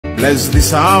Bless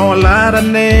this our land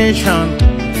and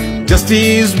nation.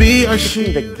 Justice be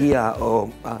assured. The gear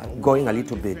of going a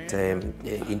little bit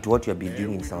into what you have been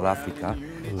doing in South Africa,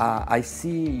 I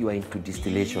see you are into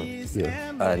distillation,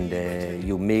 and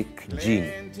you make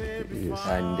gin,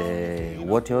 and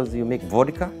what else you make?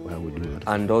 Vodka, we do that.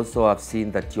 And also I've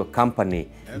seen that your company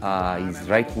is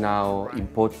right now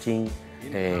importing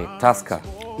Tusker,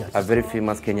 a very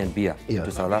famous Kenyan beer, into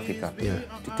South Africa.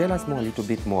 To tell us a little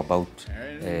bit more about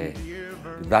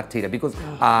that area, because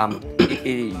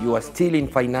you are still in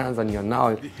finance and you're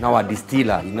now a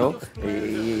distiller, you know.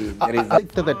 I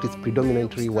like that it's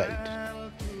predominantly white,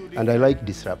 and I like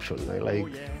disruption. I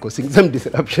like causing some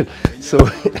disruption. So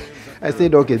I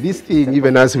said, okay, this thing,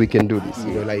 even us, we can do this.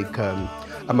 You know, like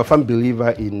I'm a firm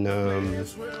believer in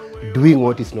doing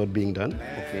what is not being done,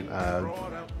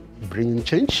 bringing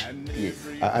change.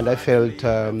 And I felt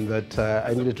that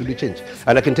I needed to do change.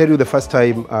 And I can tell you, the first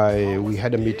time we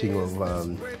had a meeting of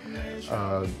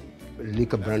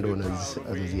Liquor Brand Owners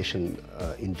Association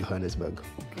in Johannesburg.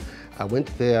 I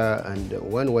went there, and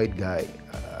one white guy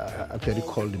actually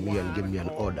called me and gave me an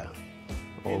order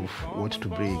of what to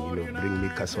bring, you know, bring me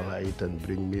Casolite and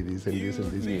bring me this and this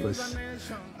and this, because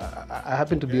I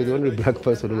happened to be the only black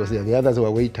person who was there. The others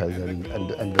were waiters and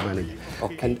the manager.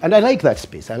 And I like that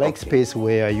space. I like space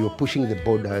where you're pushing the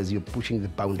borders, you're pushing the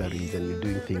boundaries, and you're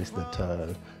doing things that are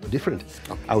different.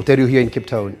 I'll tell you, here in Cape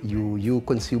Town, you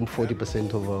consume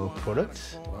 40% of our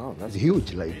products. Wow, that's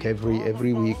huge. Like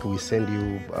every week we send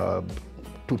you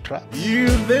 2 trucks.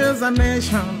 There's a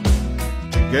nation,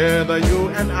 together you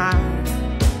and I,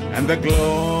 and the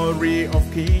glory of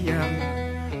Kenya,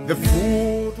 the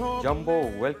food of... Jambo,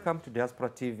 welcome to Diaspora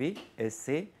TV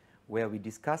SA, where we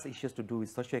discuss issues to do with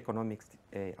socio-economic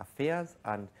affairs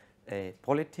and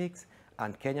politics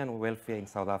and Kenyan welfare in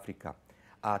South Africa.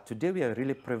 Today we are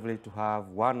really privileged to have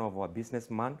one of our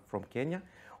businessmen from Kenya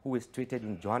who is treated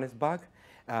in Johannesburg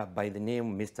by the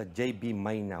name Mr. J.B.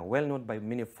 Maina, well known by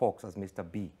many folks as Mr.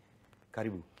 B.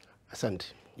 Karibu.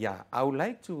 Asante. Yeah, I would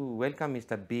like to welcome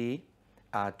Mr. B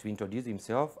to introduce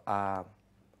himself.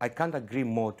 I can't agree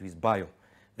more to his bio.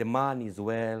 The man is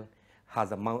well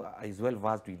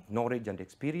versed with knowledge and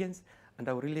experience, and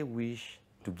I really wish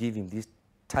to give him this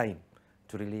time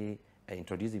to really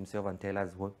introduce himself and tell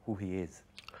us who he is.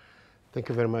 Thank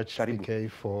you very much, PK,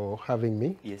 for having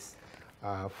me. Yes.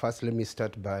 First, let me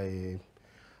start by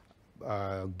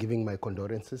giving my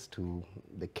condolences to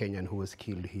the Kenyan who was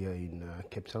killed here in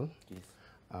Cape Town. Yes.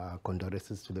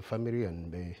 Condolences to the family, and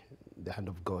may the hand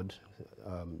of God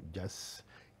just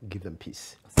give them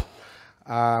peace.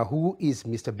 Who is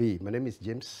Mr. B? My name is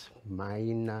James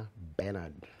Maina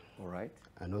Bernard. All right.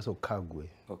 And also Kagwe.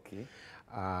 Okay.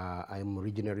 I'm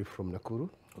originally from Nakuru.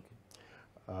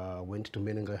 Okay. Went to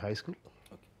Menengai High School.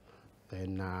 Okay.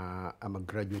 Then I'm a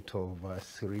graduate of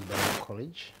Siriba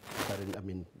College.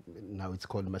 Now it's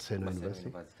called Maseno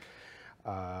University.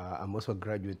 I'm also a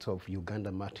graduate of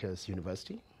Uganda Matthias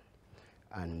University,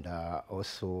 and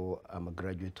also I'm a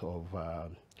graduate of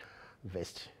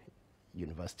West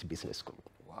University Business School.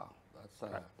 Wow,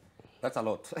 that's a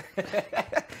lot.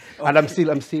 And I'm still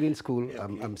in school.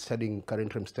 I'm studying.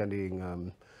 Currently, I'm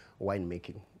studying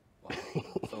winemaking. Wow.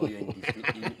 So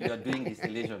you are doing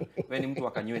distillation. When mtu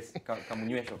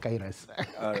akamunywesho. Kairas.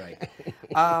 All right.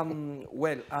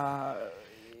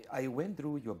 I went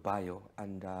through your bio,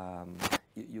 and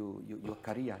your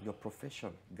career, your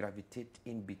profession gravitate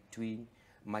in between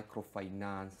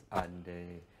microfinance and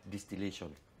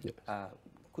distillation. Yes.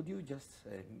 Could you just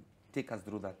take us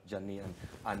through that journey,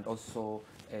 and also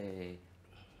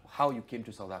how you came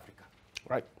to South Africa?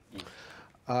 Right. Yes.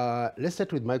 Let's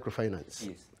start with microfinance.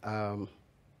 Yes.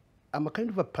 I'm a kind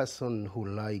of a person who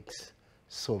likes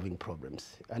solving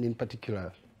problems, and in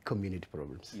particular, community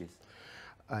problems. Yes.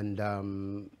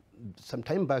 And some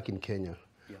time back in Kenya,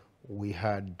 we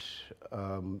had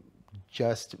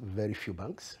just very few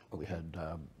banks. Okay. We had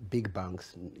big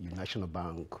banks, National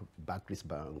Bank, Barclays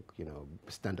Bank,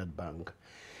 Standard Bank.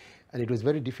 And it was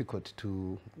very difficult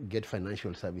to get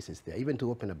financial services there. Even to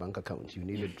open a bank account, you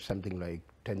needed something like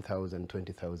 10,000,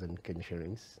 20,000 Kenya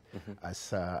shillings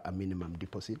as a minimum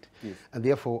deposit. Yes. And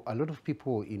therefore, a lot of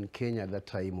people in Kenya at that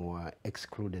time were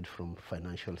excluded from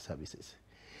financial services.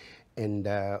 And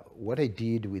what I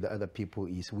did with other people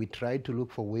is we tried to look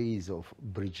for ways of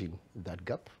bridging that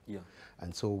gap. Yeah.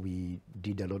 And so we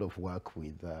did a lot of work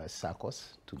with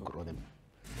SACCOs to grow them.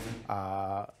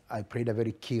 I played a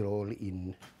very key role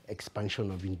in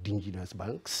expansion of indigenous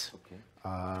banks. Okay.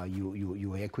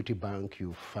 You Equity Bank,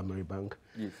 you Family Bank.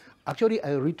 Yes. Actually,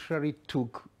 I literally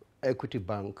took Equity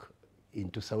Bank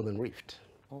into Southern Rift.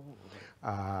 Oh,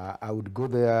 I would go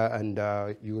there and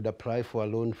you would apply for a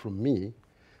loan from me,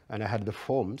 and I had the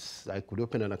forms. I could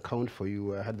open an account for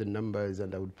you. I had the numbers,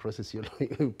 and I would process your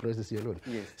process your loan.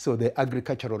 Yes. So the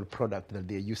agricultural product that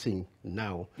they're using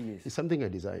now Yes. is something I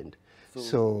designed.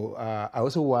 So I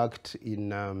also worked in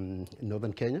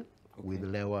northern Kenya with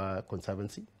Lewa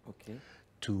Conservancy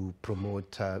to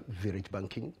promote village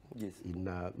banking in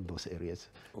those areas.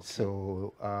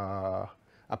 So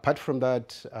apart from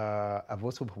that, I've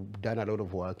also done a lot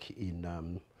of work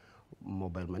in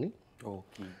mobile money.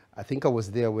 I think I was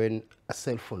there when a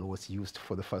cell phone was used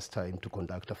for the first time to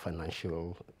conduct a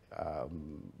financial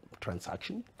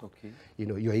transaction. You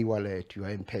know, your e-wallet, your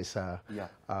M-Pesa.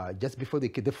 Just before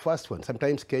the first one.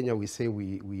 Sometimes Kenya, we say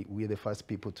we're the first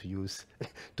people to use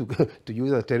to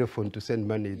use a telephone to send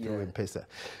money through M-Pesa.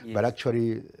 But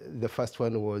actually, the first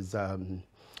one was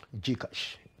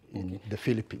GCash in the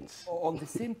Philippines. On the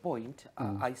same point,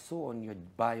 I saw on your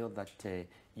bio that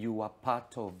you were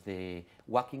part of the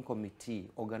working committee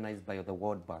organized by the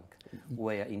World Bank,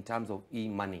 where in terms of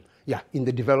e-money. Yeah, in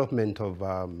the development of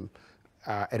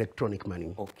electronic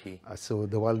money. So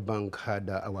the World Bank had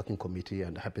a working committee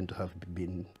and happened to have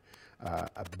been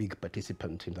a big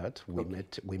participant in that.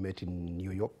 We met in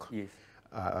New York.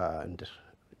 And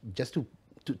just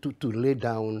to lay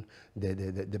down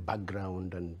the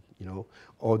background and, you know,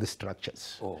 all the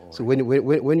structures. So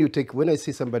when I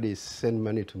see somebody send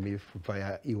money to me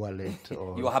via e-wallet,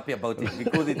 you are happy about it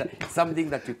because it's something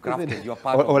that you crafted. You are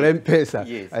part of or it.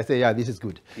 M-Pesa. I say, yeah, this is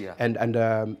good. And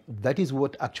that is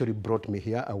what actually brought me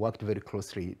here. I worked very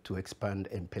closely to expand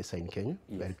M-Pesa in Kenya,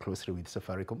 very closely with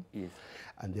Safaricom.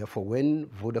 And therefore, when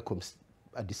Vodacom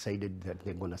decided that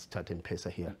they're going to start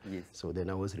M-Pesa here. So then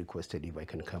I was requested if I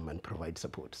can come and provide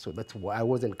support. So that's why I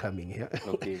wasn't coming here.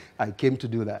 I came to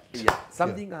do that.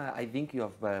 Something I think you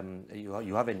have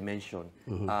you haven't mentioned.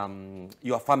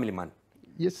 You're a family man.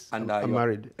 Yes, and I'm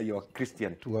married. You're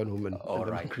Christian. To one woman. All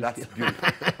right, that's beautiful.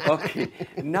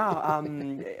 Now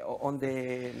on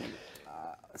the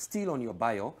still on your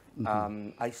bio,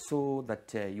 I saw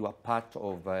that you are part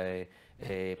of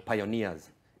Pioneers,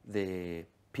 the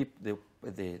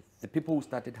people who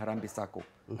started Harambee Sacco,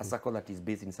 a Sacco that is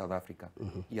based in South Africa.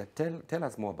 Tell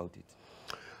us more about it.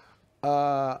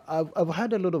 I've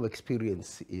had a lot of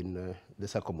experience in the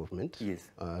Sacco movement.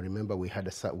 Remember, we have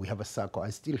a Sacco.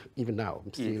 Even now,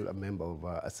 I'm still a member of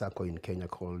a Sacco in Kenya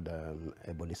called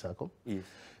Ebony Sacco.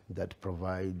 That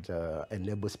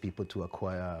enables people to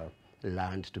acquire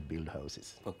land to build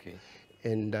houses.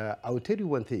 And I'll tell you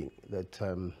one thing, that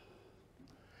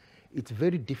it's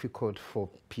very difficult for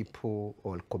people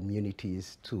or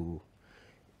communities to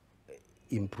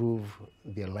improve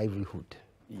their livelihood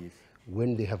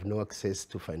when they have no access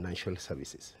to financial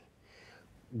services,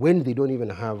 when they don't even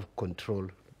have control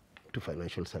to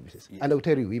financial services. And I'll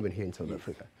tell you, even here in South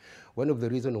Africa, one of the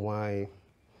reasons why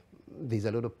there's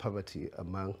a lot of poverty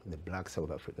among the black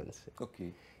South Africans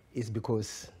is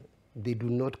because they do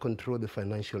not control the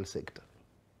financial sector.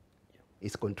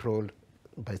 It's controlled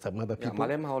by some other people.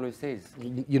 Malema always says,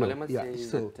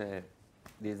 that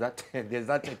there's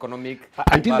that economic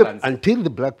balance. Until the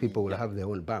black people will have their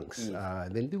own banks,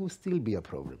 then there will still be a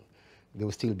problem. There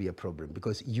will still be a problem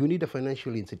because you need a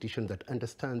financial institution that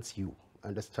understands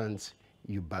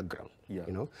your background. You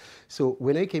know. So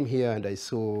when I came here and I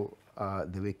saw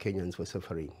the way Kenyans were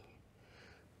suffering,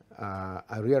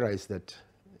 I realized that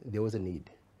there was a need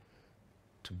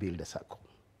to build a Sacco.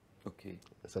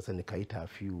 Sasa nikaita a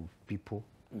few people.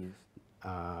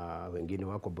 Wengine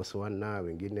wako Botswana,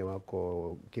 wengine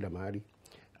wako kila mahali,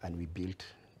 and we built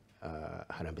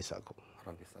Harambee Sacco.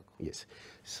 Yes.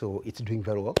 So it's doing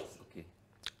very well.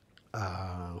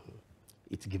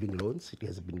 It's giving loans. It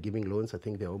has been giving loans. I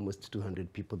think there are almost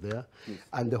 200 people there.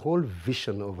 And the whole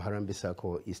vision of Harambee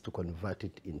Sacco is to convert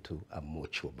it into a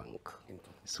mutual bank.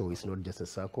 So it's not just a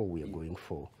Sacco, we are going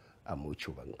for a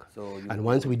mutual bank. And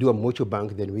once we do a mutual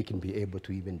bank, then we can be able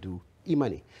to even do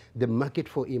e-money. The market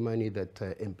for e-money that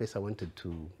M-Pesa wanted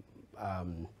to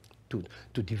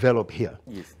develop here,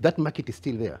 that market is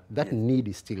still there. That need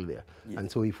is still there. And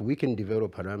so if we can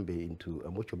develop Harambee into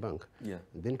a mutual bank,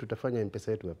 then tutafanya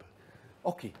M-Pesa yetu hapa.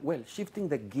 Okay, well, shifting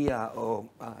the gear or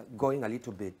going a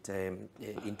little bit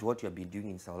into what you have been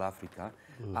doing in South Africa,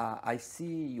 I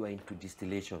see you are into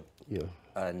distillation.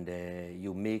 And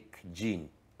you make gin.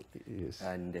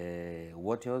 And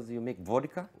what else? You make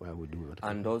vodka? Well, we do vodka.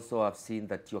 And also I've seen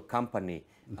that your company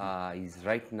is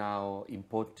right now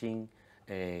importing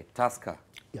Tusker,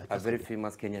 a very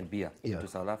famous Kenyan beer, into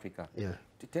South Africa.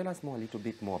 To tell us a little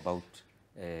bit more about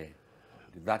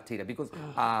that area? Because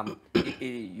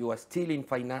you are still in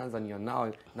finance and you're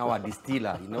now a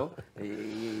distiller. You know, there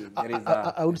is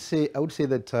I would say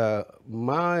that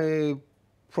my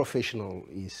professional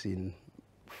is in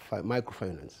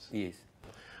microfinance. Yes.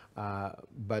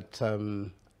 But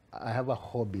I have a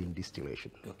hobby in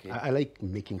distillation. Okay. I like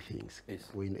making things. Yes.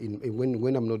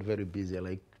 When I'm not very busy, I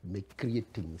like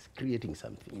creating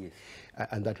something. Yes.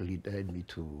 And that led me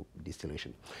to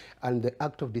distillation. And the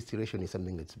act of distillation is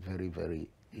something that's very, very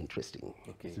interesting.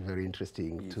 Okay. It's very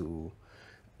interesting to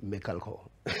make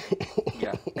alcohol.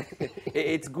 Yeah,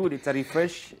 it's good. It's a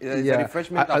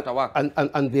refreshment after work.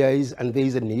 And there is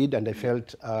a need, and I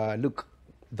felt, look,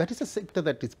 that is a sector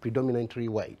that is predominantly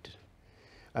white.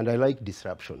 And I like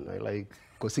disruption. I like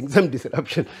causing some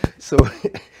disruption. So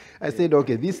I said,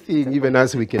 okay, this thing, even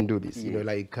as we can do this, you know,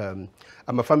 like I'm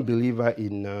a firm believer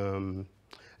in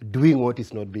doing what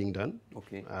is not being done,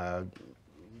 okay,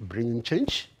 bringing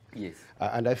change. Yes.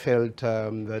 And I felt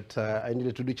that I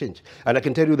needed to do change. And I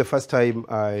can tell you the first time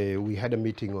we had a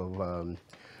meeting of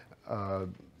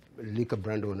Liquor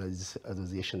Brand Owners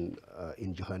Association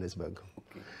in Johannesburg.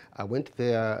 Okay. I went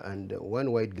there, and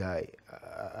one white guy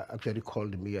actually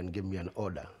called me and gave me an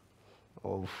order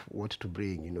of what to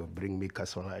bring. You know, bring me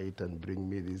Casolite and bring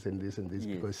me this and this and this,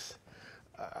 yes, because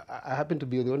I happened to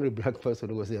be the only black person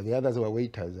who was there. The others were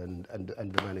waiters and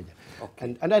the manager.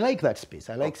 Okay. And I like that space.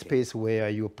 I like space where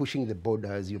you're pushing the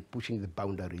borders, you're pushing the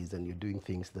boundaries, and you're doing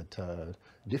things that are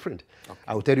different. Okay.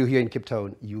 I'll tell you, here in Cape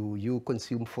Town, you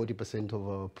consume 40% of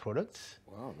our products.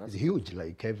 Wow, that's huge.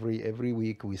 Like every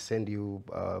week we send you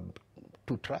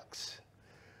 2 trucks.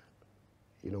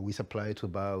 You know, we supply to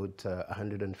about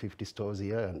 150 stores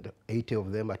here, and 80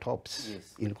 of them are tops,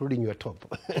 yes, including your top.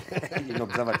 In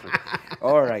observatory.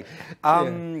 All right.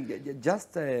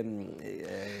 Just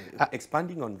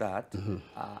expanding on that,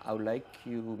 I would like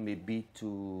you maybe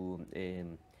to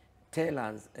tell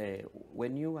us,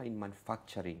 when you are in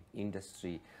manufacturing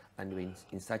industry and you're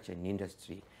in such an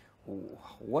industry,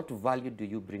 what value do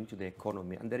you bring to the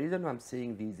economy? And the reason I'm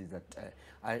saying this is that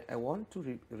I want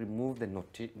to remove the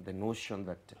notion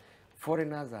that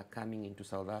foreigners are coming into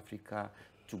South Africa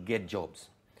to get jobs.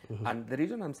 Mm-hmm. And the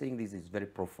reason I'm saying this is very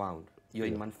profound. You're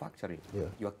in manufacturing. Yeah.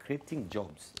 You are creating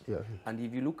jobs. Yeah. And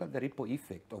if you look at the ripple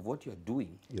effect of what you're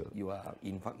doing, you are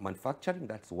in manufacturing,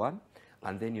 that's one.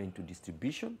 And then you're into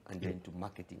distribution, and you're into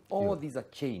marketing. All these are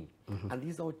chain, and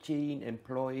these are chain,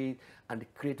 employees, and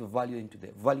create value into the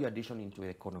value addition into the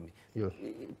economy. Yeah.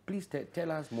 Please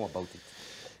tell us more about it.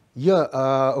 Yeah,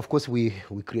 of course we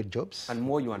create jobs. And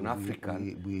more, you're an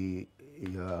African.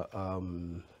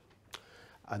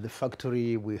 At the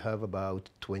factory we have about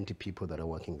 20 people that are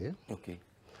working there. Okay.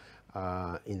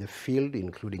 In the field,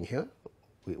 including here,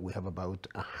 we have about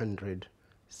 100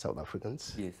 South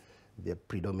Africans. Yes. They're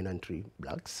predominantly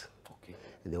blacks. Okay.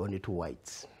 And they're only 2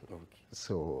 whites. Okay.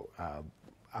 So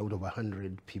out of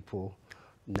 100 people,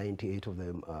 98 of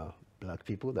them are black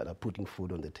people that are putting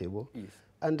food on the table. Yes.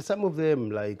 And some of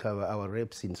them, like our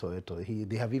reps in Soweto,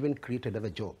 they have even created other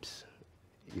jobs.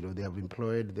 You know, they have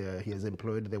employed, he has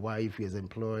employed the wife, he has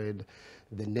employed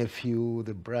the nephew,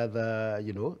 the brother,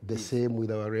 you know, the same with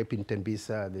our rep in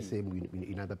Tembisa, the same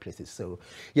in other places. So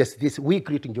yes, we're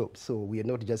creating jobs. So we are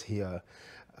not just here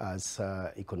as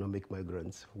economic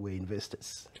migrants, we're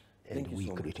investors, and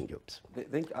we're creating jobs.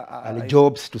 And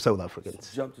jobs to South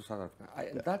Africans. Jobs to South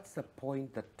Africans. That's a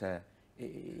point that,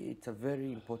 it's a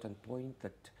very important point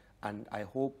that, and I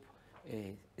hope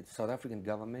the South African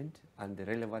government and the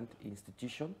relevant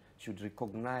institution should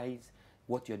recognize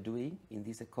what you're doing in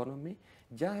this economy.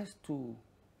 Just to,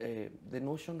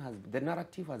 the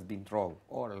narrative has been wrong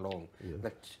all along,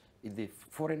 that the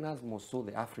foreigners, more so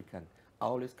the African, are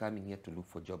always coming here to look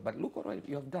for jobs. But look what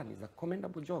you have done. It's a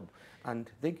commendable job. And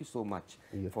thank you so much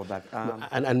for that.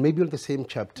 And maybe on the same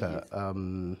chapter,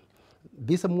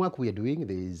 there's some work we are doing.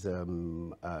 There is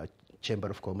a Chamber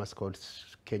of Commerce called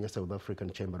Kenya South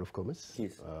African Chamber of Commerce,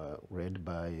 led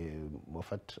by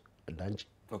Moffat Danji.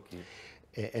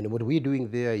 Okay. And what we're doing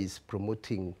there is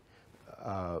promoting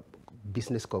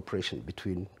business cooperation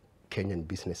between Kenyan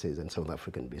businesses and South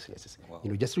African businesses. Wow. You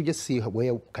know, just to see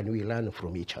where can we learn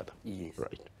from each other. Yes.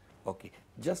 Right. Okay.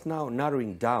 Just now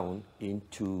narrowing down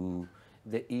into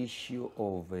the issue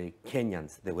of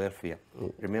Kenyans, the welfare.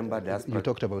 Remember diaspora. You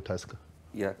talked about Tusker.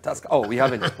 Yeah, Tusker. Oh, we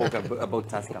haven't spoken about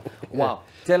Tusker. Wow.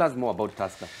 Tell us more about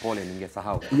Tusker. Paul and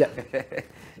Ingesahau. Yeah.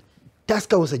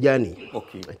 Tusker was a journey.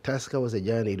 Okay. Tusker was a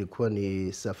journey. Ilikuwa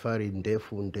ni safari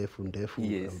ndefu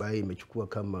ambayo imechukua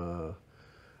kama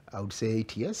I would say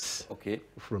 8 years. Okay.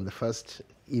 From the first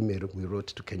email we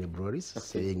wrote to Kenya Breweries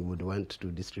saying we would want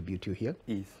to distribute you here.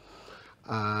 Yes.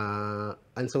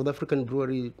 And South African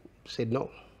brewery said no.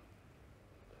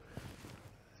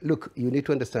 Look, you need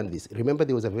to understand this. Remember,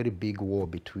 there was a very big war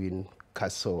between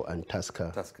Casso and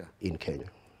Tusker in Kenya.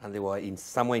 And they were in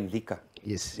somewhere in Thika.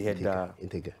 Yes, they had, in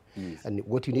Thika. Yes. And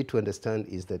what you need to understand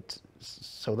is that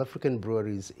South African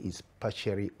breweries is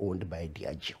partially owned by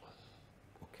Diageo.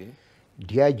 Okay.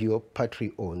 Diageo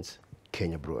partly owns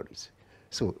Kenya breweries.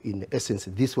 So in essence,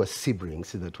 these were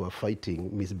siblings that were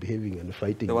fighting, misbehaving and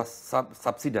fighting. There were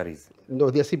subsidiaries? No,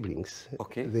 they are siblings.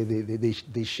 Okay.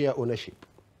 They share ownership.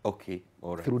 Okay,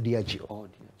 all right. Through Diageo. Oh,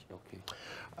 Diageo,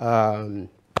 okay.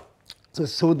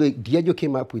 So the Diageo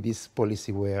came up with this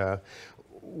policy where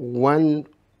one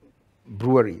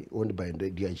brewery owned by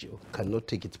Diageo cannot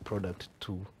take its product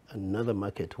to another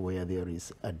market where there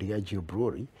is a Diageo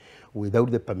brewery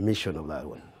without the permission of that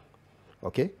one.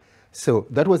 Okay? So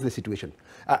that was the situation.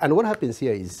 And what happens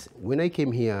here is, when I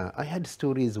came here, I had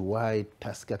stories why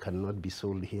Tusker cannot be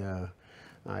sold here.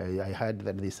 I heard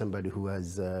that there's somebody who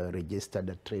has registered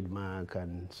a trademark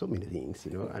and so many things,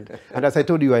 you know. And as I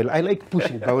told you, I like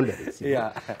pushing boundaries.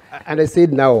 Yeah. And I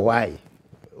said, now why?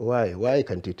 Why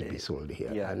can't it be sold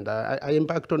here? Yeah. And I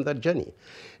embarked on that journey.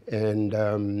 And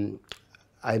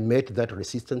I met that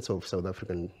resistance of South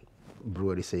African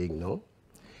brewery saying no.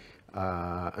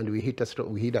 And we hit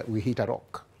a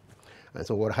rock. And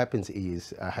so what happens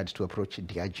is I had to approach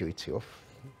Diageo itself,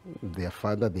 their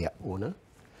father, their owner.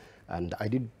 And I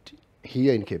did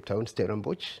here in Cape Town,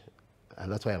 Stellenbosch, and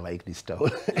that's why I like this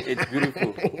town. It's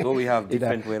beautiful. So we have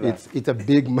different weather. It's a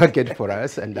big market for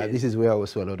us, and this is where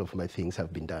also a lot of my things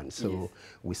have been done. So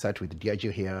we start with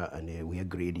Diageo here, and we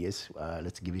agreed, yes,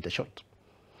 let's give it a shot.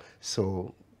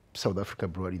 So South Africa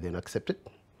Brewery then accepted,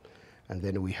 and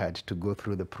then we had to go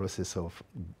through the process of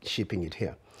shipping it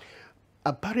here.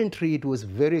 Apparently, it was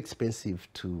very expensive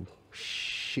to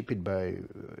ship it by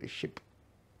ship.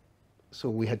 So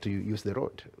we had to use the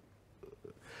road.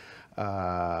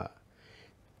 And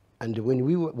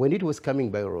when it was coming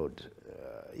by road,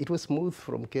 it was smooth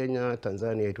from Kenya,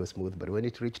 Tanzania, it was smooth. But when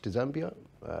it reached Zambia,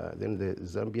 then the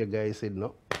Zambia guy said,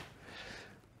 no,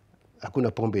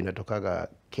 hakuna pombe inatokaga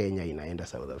Kenya inaenda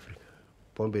South Africa.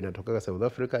 Pombe inatokaga South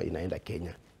Africa inaenda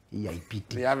Kenya.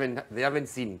 They haven't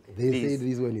seen They said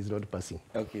this one is not passing.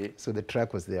 Okay. So the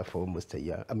truck was there for almost a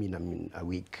year, I mean a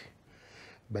week.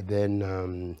 But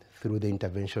then through the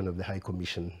intervention of the High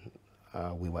Commission,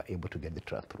 we were able to get the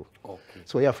truck through. Okay.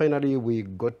 So yeah, finally we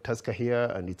got Tusker here,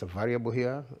 and it's a variable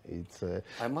here. It's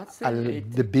I must say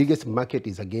the biggest market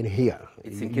is again here.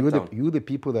 It's in Cape Town. You the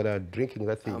people that are drinking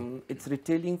that thing. It's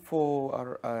retailing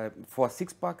for a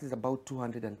 6-pack is about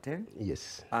 210.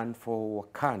 Yes. And for a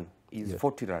can is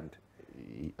 40 rand.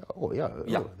 Oh yeah.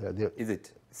 Yeah. Oh, is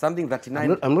it? Something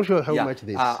 39. I'm not sure how much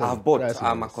they sell. I've bought.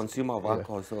 I'm a consumer of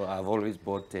alcohol, so I've always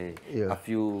bought a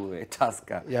few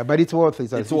Tusker. Yeah, but it's worth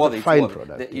it. It's a fine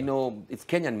product. You know, it's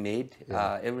Kenyan made.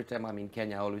 Every time I'm in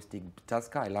Kenya, I always take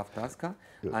Tusker. I love Tusker,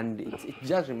 and it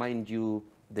just reminds you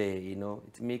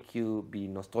it make you be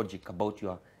nostalgic about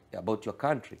your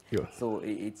country. Yeah. So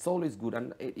it's always good,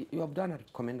 and you have done a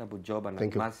commendable job, and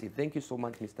thank you so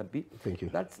much, Mr. B. Thank you.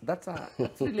 That's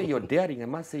really your daring. I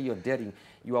must say you're daring.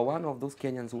 You are one of those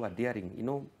Kenyans who are daring,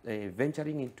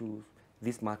 venturing into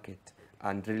this market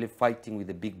and really fighting with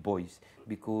the big boys,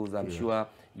 because I'm sure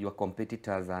your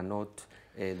competitors are not,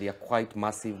 they are quite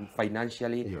massive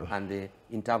financially and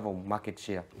in terms of market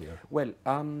share. Yeah. Well,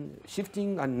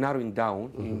 shifting and narrowing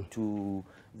down into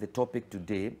the topic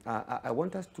today, I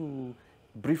want us to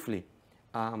briefly,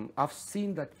 I've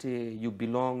seen that you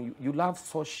love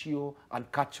socio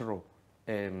and cultural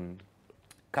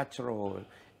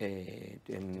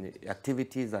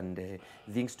activities and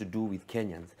things to do with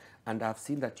Kenyans. And I've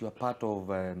seen that you are part of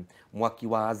Mwaki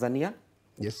wa Azania.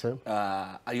 Yes, sir.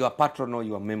 Are you a patron or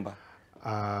you are a member?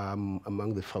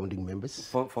 Among the founding members.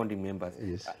 Founding members.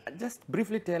 Yes. Just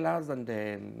briefly tell us and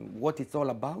what it's all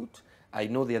about. I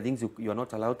know there are things you are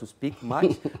not allowed to speak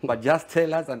much, but just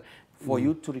tell us, and for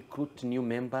you to recruit new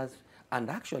members. And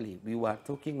actually, we were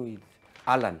talking with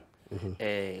Alan,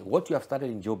 what you have started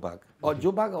in Joburg.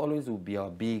 Joburg always will be our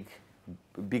big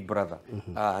brother,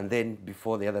 and then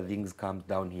before the other things come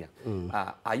down here.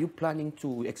 Are you planning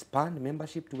to expand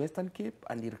membership to Western Cape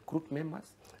and recruit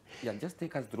members? Yeah, just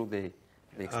take us through the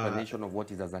explanation of what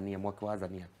is Azania, Mwaki wa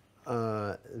Azania.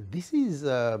 This is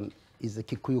the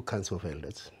Kikuyu Council of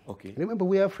Elders. Okay. Remember,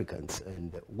 we're Africans,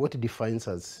 and what defines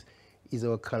us is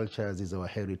our cultures, is our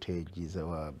heritage, is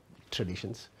our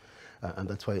traditions. And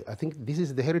that's why I think this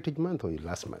is the Heritage Month, or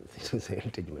last month, it was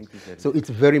Heritage Month. So it's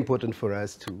very important for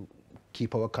us to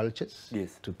keep our cultures,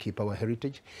 to keep our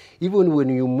heritage. Even when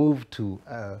you move to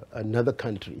another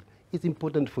country, it's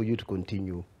important for you to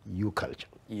continue your culture.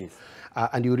 Yes.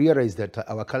 And you realize that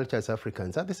our culture as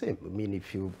Africans are the same. I mean,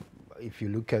 if you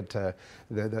look at the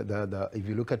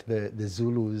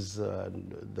Zulus,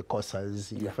 the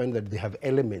Xhosas, you find that they have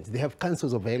elements. They have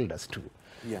councils of elders too.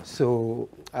 Yeah. So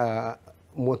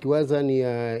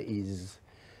Mwakiwazania is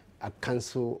a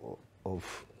council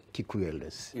of Kikuyu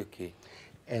elders. Okay.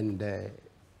 And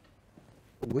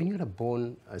when you're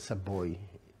born as a boy,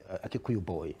 a Kikuyu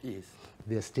boy, yes,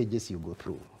 there are stages you go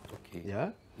through. Okay.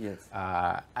 Yeah. Yes.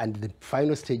 And the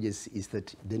final stages is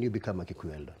that then you become a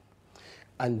Kikuyu elder.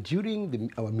 And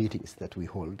during our meetings that we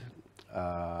hold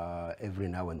every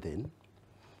now and then,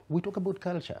 we talk about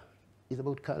culture. It's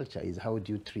about culture. It's how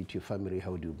do you treat your family?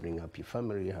 How do you bring up your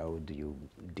family? How do you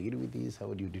deal with this?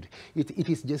 How do you do it? It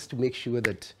is just to make sure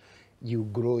that you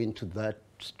grow into that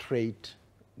straight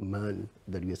man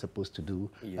that we are supposed to do,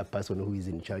 yes, a person who is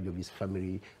in charge of his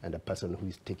family and a person who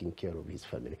is taking care of his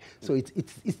family. So it's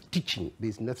teaching.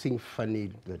 There's nothing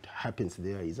funny that happens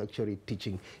there. It's actually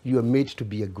teaching. You are made to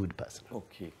be a good person.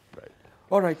 Okay. Right.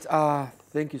 All right.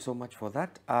 Thank you so much for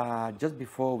that. Just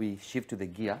before we shift to the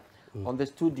gear, on the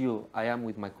studio, I am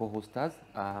with my co-hosters,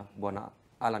 Bwana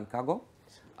Alan Kago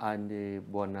and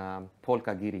Bwana Paul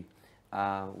Kagiri.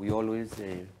 We always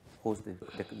host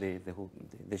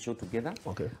the show together.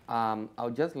 Okay. I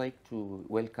would just like to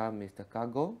welcome Mr.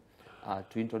 Kago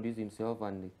to introduce himself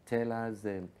and tell us,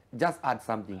 just add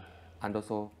something, and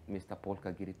also Mr. Paul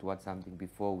Kagiri to add something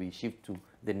before we shift to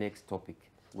the next topic,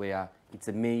 where it's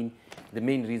the main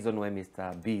reason why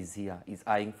Mr. B is here is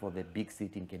eyeing for the big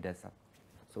seat in KEDASA.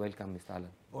 So welcome, Mr. Alan.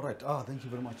 All right. Thank you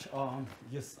very much.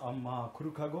 Yes, I'm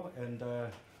Kuru Kago, and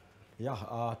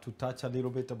to touch a little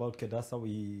bit about KEDASA,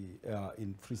 we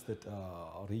in Free State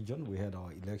region, we had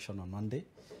our election on Monday,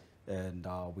 and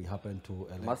we happened to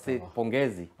elect. Must say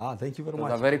pongezi. Thank you very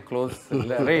much. much. It was a very close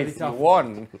race. You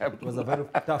won. It was a very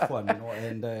tough one, you know,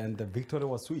 and the victory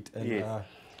was sweet. And, yes.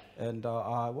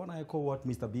 I want to echo what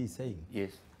Mr. B is saying.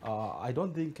 Yes. I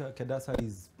don't think KEDASA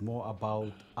is more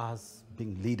about us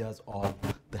being leaders or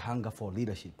the hunger for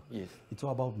leadership. Yes. It's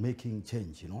all about making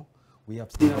change, you know. We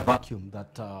have seen a vacuum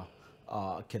that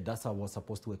KEDASA was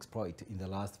supposed to exploit in the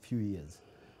last few years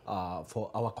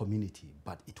for our community,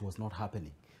 but it was not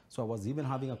happening. So I was even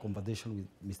having a conversation with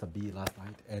Mr. B last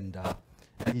night, and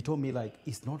he told me, like,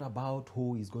 it's not about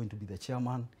who is going to be the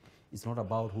chairman. It's not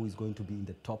about who is going to be in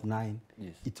the top 9.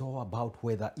 Yes. It's all about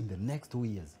whether in the next 2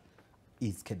 years,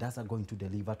 is KEDASA going to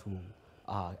deliver to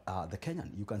the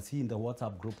Kenyan? You can see in the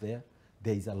WhatsApp group there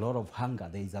is a lot of hunger.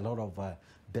 There is a lot of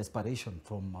desperation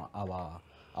from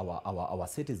our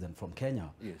citizens from Kenya.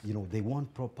 Yes. You know, they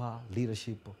want proper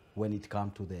leadership when it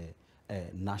comes to the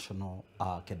national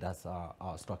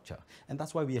KEDASA structure. And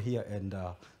that's why we are here. And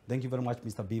thank you very much,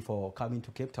 Mr. B, for coming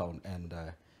to Cape Town. And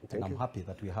I'm happy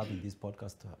that we're having this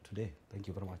podcast today. Thank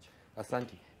you very much.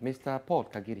 Asante. Mr. Paul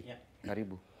Kagiri, yeah.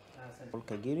 Karibu. Paul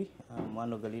Kagiri, I'm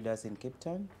one of the leaders in Cape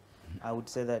Town. I would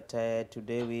say that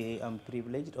today we are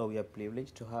privileged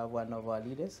to have one of our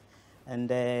leaders. And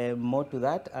more to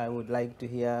that, I would like to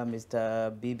hear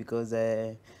Mr. B, because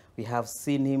we have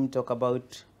seen him talk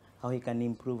about how he can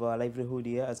improve our livelihood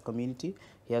here as community.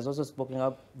 He has also spoken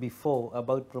up before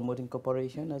about promoting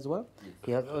cooperation as well. Yes.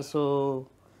 He has also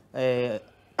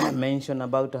mentioned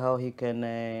about how he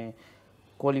can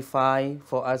qualify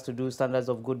for us to do standards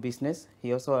of good business.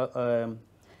 He also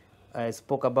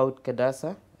spoke about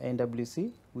KEDASA,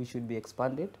 NWC, which should be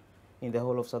expanded in the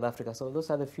whole of South Africa. So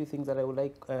those are the few things that I would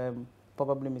like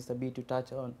probably Mr. B to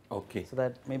touch on. Okay. So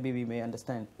that maybe we may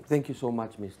understand. Thank you so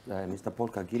much, Mr. Paul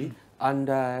Kagiri.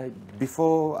 And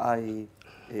before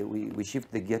we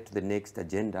shift the gear to the next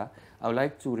agenda, I would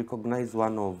like to recognize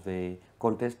one of the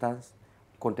contestants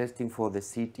contesting for the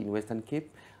seat in Western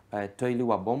Cape, Toili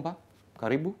Wabomba.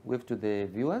 Karibu, wave to the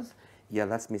viewers. Yeah,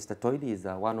 that's Mr. Toili. He's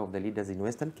one of the leaders in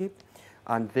Western Cape.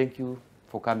 And thank you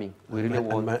for coming. We really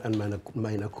want. And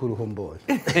Maina Kuru homeboy.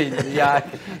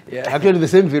 Yeah. Actually, the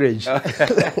same village.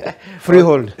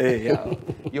 Freehold. Yeah.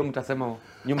 Yo mtasema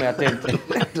nyuma ya tent.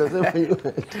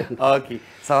 Okay.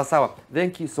 Sawa.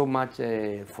 Thank you so much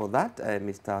for that,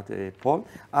 Mr. Paul.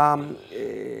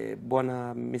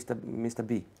 Bwana Mr.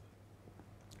 B,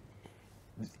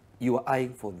 you are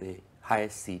eyeing for the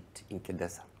highest seat in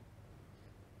KEDASA.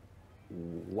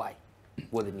 Why?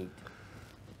 What the need?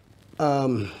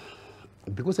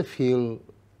 Because I feel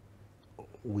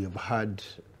we have had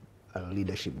a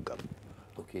leadership gap.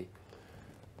 Okay.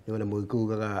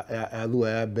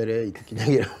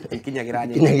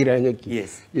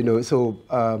 Yes. You know, so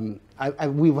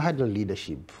we've had a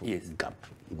leadership gap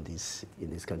in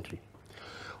this country.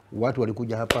 Watu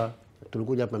walikuja hapa,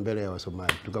 tulikuja hapa mbele ya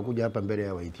Wasomali, tukakuja hapa mbele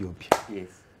ya Waethiopia. Yes.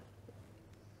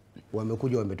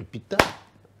 wamekuja wametupita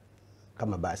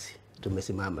kama basi.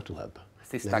 Tumesimama tu hapa.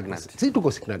 Si stagnant. Si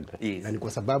tuko stagnant. Yes. Na ni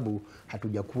kwa sababu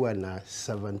hatujakuwa na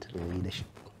servant leadership.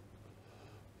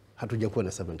 Hatujakuwa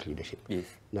na servant leadership. Yes.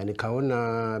 Na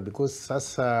nikaona because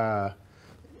sasa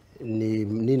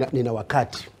nina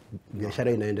wakati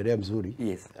biashara inaendelea mzuri.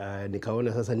 Yes.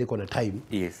 Nikaona sasa niko na time.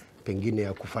 Yes. Pengine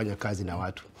ya kufanya kazi na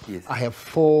watu. Yes. I have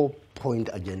 4-point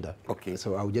agenda. Okay.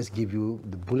 So I'll just give you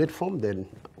the bullet form, then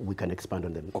we can expand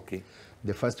on them. Okay.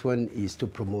 The first one is to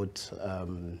promote,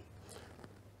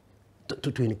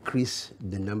 to increase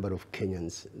the number of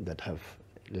Kenyans that have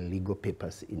legal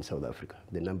papers in South Africa,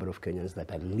 the number of Kenyans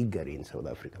that are legally in South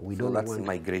Africa. We So don't that's want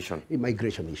migration.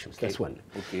 Immigration issues, Okay. that's one.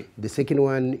 Okay. The second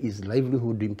one is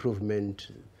livelihood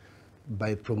improvement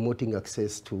by promoting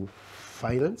access to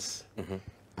finance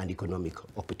and economic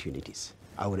opportunities.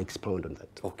 I will expound on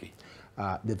that. Okay.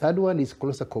 The third one is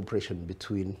closer cooperation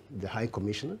between the High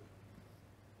Commission,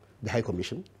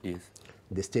 Yes.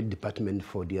 the State Department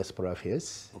for Diaspora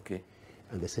Affairs, Okay.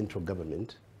 and the central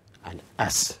government, and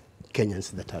us,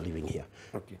 Kenyans that are living here.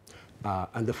 Okay.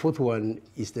 And the fourth one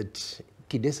is that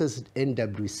KEDASA's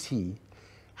NWC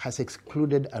has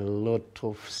excluded a lot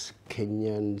of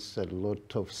Kenyans, a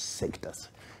lot of sectors.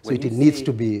 So When it you needs say-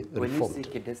 to be When reformed. you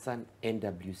say KEDASA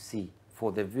NWC,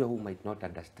 for the viewer who might not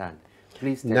understand,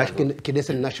 please tell us.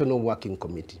 KEDASA National Working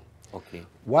Committee. Okay.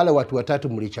 Wale watu watatu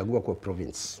mlichagua kwa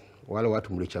province. Wale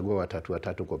watu mlichagua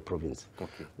watatu kwa province.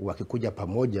 Okay. Wakikuja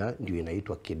pamoja ndio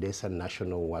inaitwa KEDASA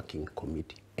National Working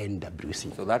Committee,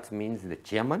 NWC. So that means the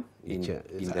chairman in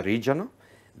the regional,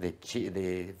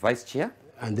 the vice chair,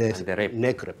 And the rep.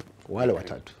 NEC rep, wale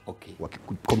watatu. Okay.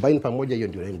 Combine pamoja hiyo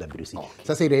ndio NWC. Okay.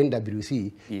 Sasa ile NWC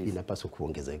Yes. inapaswa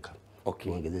kuongezeka.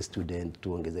 Okay. Tuongeze student,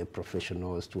 tuongeze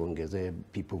professionals, tuongeze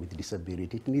people with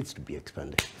disability. It needs to be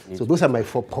expanded. So those are my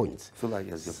 4 points. So that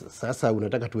is your... Sasa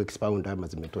unataka tu expound ama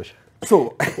zimetosha?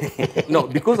 So, no,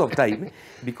 because of time,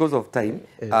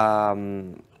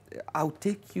 I'll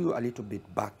take you a little bit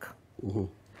back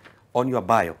on your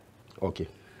bio. Okay.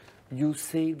 You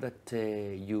say that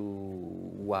you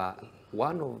were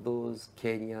one of those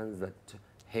Kenyans that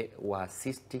were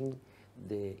assisting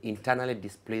the internally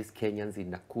displaced Kenyans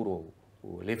in Nakuru,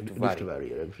 Rift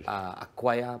Valley,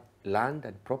 acquire land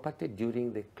and property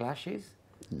during the clashes,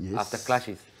 Yes. after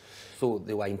clashes. So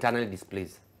they were internally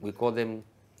displaced. We call them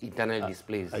internally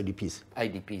displaced. IDPs.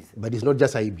 IDPs. But it's not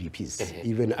just IDPs,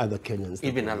 even other Kenyans.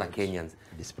 Even other Kenyans.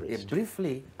 Displaced.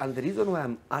 Briefly, and the reason why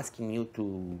I'm asking you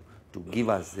to give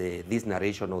us this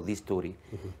narration or this story,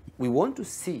 we want to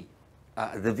see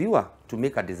the viewer to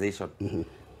make a decision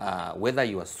whether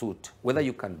you are suit, whether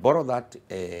you can borrow that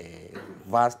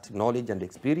vast knowledge and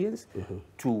experience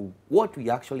to what we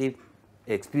actually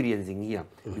experiencing here,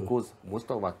 because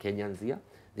most of our Kenyans here,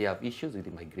 they have issues with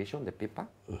immigration, the paper.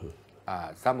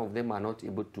 Some of them are not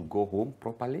able to go home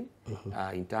properly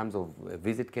in terms of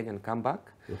visit Kenya and come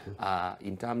back.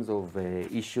 In terms of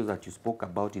issues that you spoke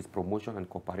about is promotion and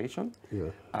cooperation. Yeah.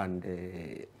 And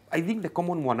I think the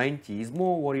common 190 is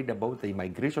more worried about the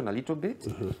immigration a little bit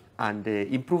and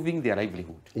improving their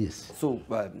livelihood. Yes. So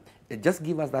just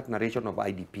give us that narration of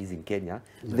IDPs in Kenya,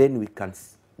 then we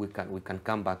can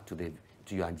come back to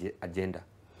your agenda.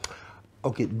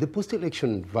 Okay, the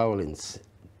post-election violence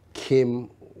came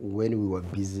when we were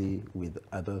busy with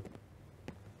other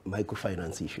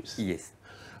microfinance issues. Yes.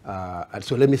 And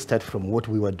so let me start from what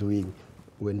we were doing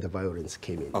when the violence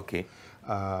came in. Okay.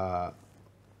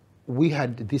 We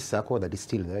had this circle that is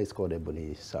still there, it's called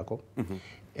Ebony Circle.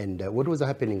 And what was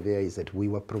happening there is that we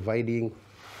were providing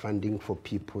funding for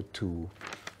people to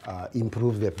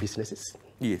improve their businesses.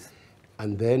 Yes.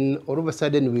 And then all of a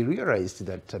sudden we realized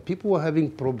that people were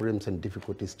having problems and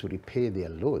difficulties to repay their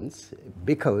loans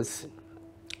because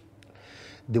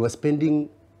they were spending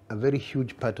a very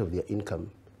huge part of their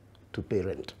income to pay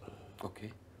rent.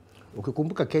 Okay.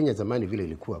 Ukikumbuka Kenya zamani vile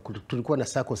ilikuwa, tulikuwa na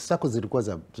sako zilikuwa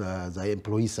za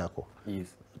employee sako. Yes.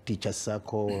 Teachers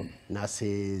sako,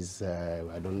 nurses,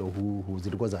 I don't know who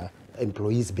zilikuwa za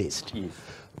employees based. Yes.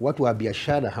 Watu wa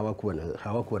biashara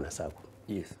hawakuwa na sako.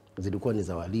 Yes. Zilikuwa ni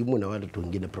za walimu na watu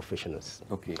wengine professionals.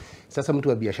 Okay. Sasa mtu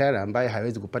wa biashara ambaye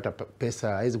hawezi kupata pesa,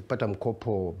 hawezi kupata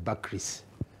mkopo Barclays,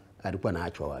 alikuwa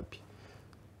anaachwa wapi?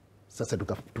 Sasa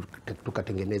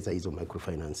tukatengeneza hizo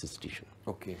microfinance institution.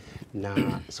 Okay. Now,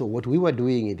 so what we were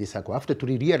doing in this circle, after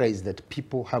we realized that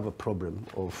people have a problem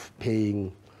of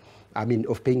paying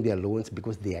their loans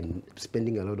because they are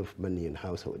spending a lot of money in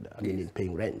household, in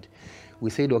paying rent, we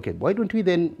said, okay, why don't we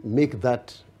then make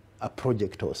that a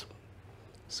project also?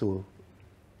 So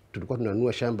tulikuwa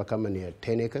tunanunua shamba kama ni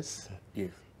 10 acres.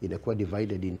 Yes. Inakuwa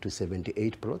divided into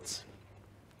 78 plots.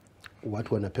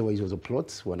 watu wanapewa hizo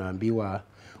plots, wanaambiwa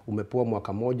umepewa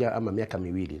mwaka moja ama miaka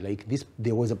miwili. Like this,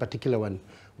 there was a particular one,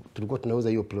 tulikuwa tunauza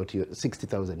hiyo plot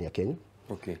 60,000 ya Kenya.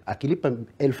 Okay. Akilipa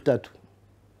 3,000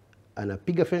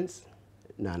 anapiga fence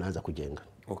na anaanza kujenga.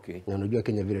 Okay. Na unajua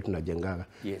Kenya vile tunajengaga.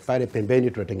 Yes. Pale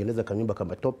pembeni tunatengeneza kanyumba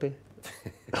kama tope.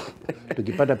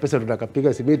 Tukipata pesa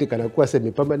tutakapiga simiti kanakuwa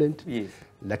semi permanent. Yes.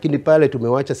 Lakini pale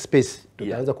tumewacha space,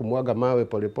 tutaanza kumwaga mawe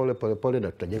pole pole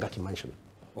na tutajenga kimansion.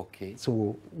 Okay.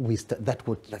 So that's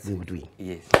what we were doing.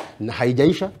 Yes. Na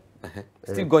haijaisha.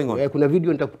 Still going on. Kuna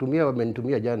video nitakutumia,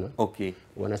 wamenitumia jana. Okay.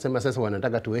 Wanasema sasa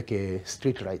wanataka tuweke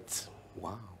street lights.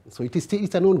 Wow. So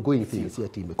it's an ongoing thing.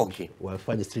 Okay.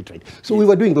 Wafanye street light. So we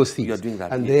were doing those things. You are doing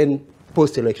that. And then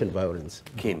post-election violence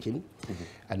came.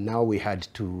 And now we had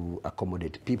to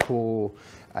accommodate people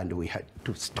and we had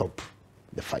to stop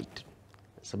the fight.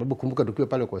 Sababu kumbuka tukiwa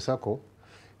pale kwa sako,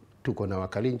 tuko na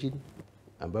Wakalenjin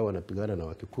ambao wanapigana na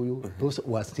Wakikuyu. Those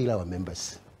were still our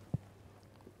members.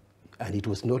 And it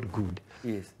was not good.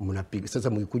 Yes. Mnapiga sasa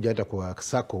mkikuja hata kwa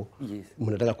sako, yes,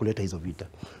 mnataka kuleta hizo vita.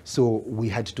 So we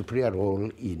had to play a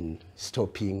role in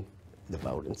stopping the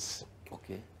violence.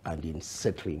 Okay. And in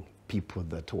settling people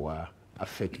that were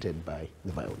affected by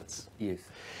the violence. Yes.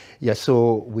 Yeah,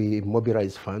 so we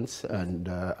mobilized funds and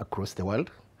across the world.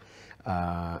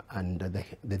 And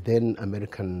the then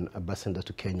American ambassador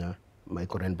to Kenya,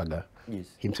 Michael Renberger, yes,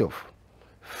 himself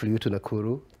flew to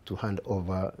Nakuru to hand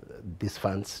over these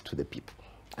funds to the people.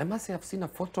 I must say I've seen a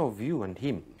photo of you and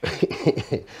him.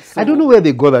 I don't know where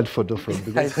they got that photo from.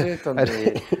 I saw it on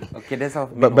the KEDASA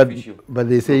but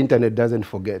they say internet doesn't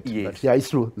forget. Yes. But yeah, it's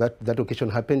true. That occasion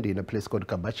happened in a place called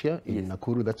Kabachia in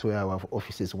Nakuru. That's where our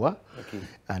offices were. Okay.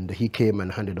 And he came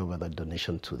and handed over that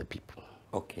donation to the people.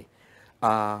 Okay.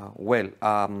 Now,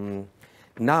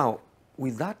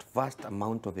 with that vast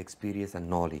amount of experience and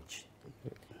knowledge,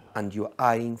 and you're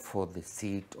eyeing for the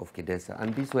seat of KEDASA,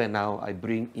 and this way now I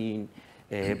bring in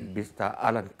Mr.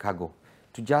 Alan Kago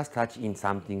to just touch in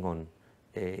something on,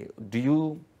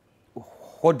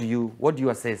 what do you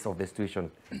assess of the situation?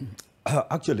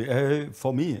 Actually,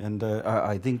 for me, and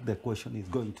I think the question is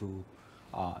going to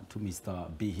Mr.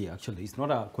 B here. Actually, it's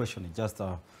not a question. It's just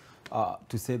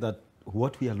to say that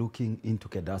what we are looking into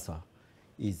KEDASA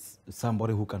is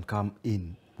somebody who can come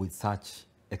in with such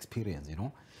experience, you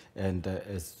know. And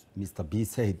as Mr. B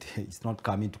said, it's not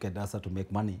coming to KEDASA to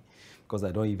make money, because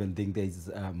I don't even think there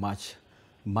is much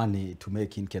money to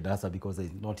make in KEDASA, because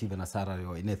there's not even a salary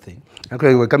or anything.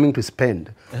 Okay, we're coming to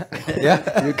spend.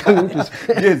 Yeah, you're coming to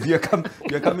spend. Yes,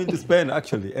 you're coming to spend,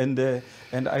 actually. And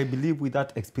I believe with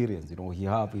that experience, you know, you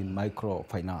have in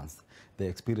microfinance, the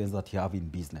experience that you have in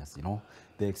business, you know,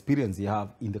 the experience you have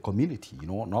in the community, you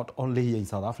know, not only here in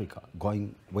South Africa,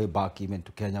 going way back even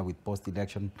to Kenya with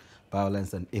post-election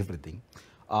violence and everything.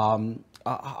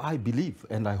 I believe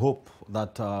and I hope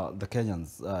that the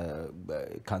Kenyans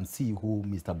can see who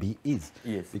Mr. B is.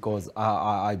 Yes. Because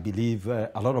I believe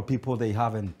a lot of people, they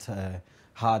haven't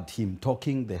heard him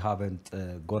talking, they haven't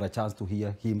got a chance to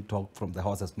hear him talk from the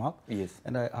horse's mouth. Yes.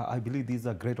 And I believe this is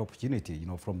a great opportunity, you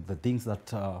know, from the things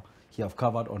that he have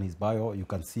covered on his bio, you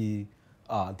can see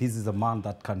this is a man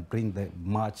that can bring the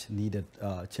much needed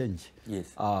change.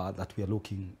 Yes. That we are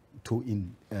looking to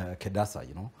in KEDASA,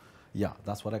 you know. Yeah,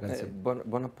 that's what I can say.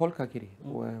 Bona Paul Kakiri,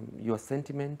 your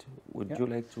sentiment, would you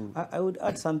like to? I would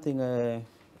add something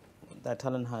that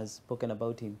Alan has spoken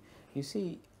about him. You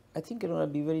see, I think it's going to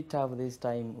be very tough this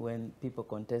time when people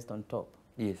contest on top.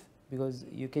 Yes. Because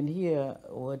you can hear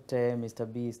what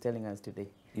Mr. B is telling us today.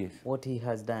 Yes. What he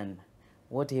has done,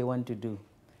 what he wants to do.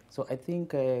 So I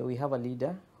think we have a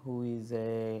leader who is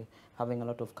having a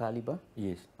lot of caliber.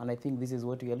 Yes. And I think this is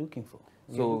what we are looking for.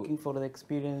 We So are looking for the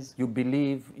experience. You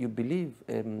believe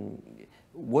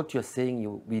what you're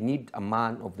saying, we need a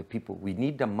man of the people. We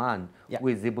need a man who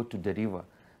is able to deliver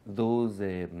those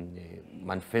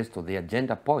manifesto, the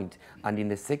agenda point. And in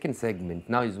the second segment,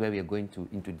 now is where we are going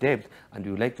into depth, and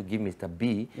we would like to give Mr.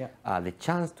 B the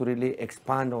chance to really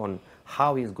expand on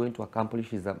how he is going to accomplish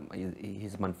his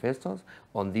manifestos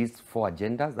on these 4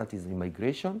 agendas, that is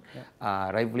immigration,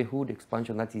 livelihood,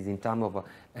 expansion, that is in terms of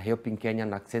helping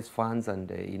Kenyan access funds, and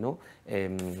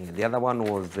the other one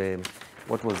was,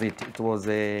 what was it? It was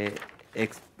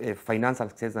financial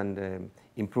access and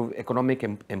improve economic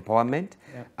empowerment.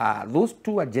 Those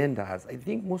 2 agendas, I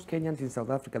think most Kenyans in South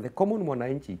Africa, the common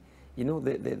mwananchi, you know,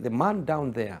 the man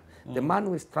down there, the man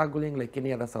who is struggling like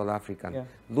any other South African, Yeah.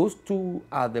 those two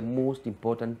are the most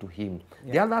important to him.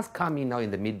 The others come in now in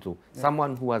the middle.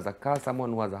 Someone who has a car,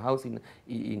 someone who has a house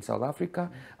in South Africa,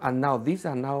 and now these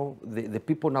are now, the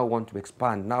people now want to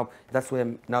expand. Now, that's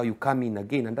where now you come in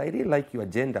again, and I really like your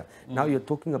agenda. Now you're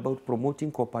talking about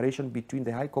promoting cooperation between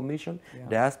the High Commission,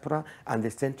 diaspora, and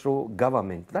the central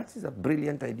government. That is a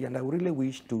brilliant idea, and I really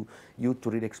wish you to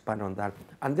really expand on that.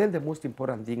 And then the most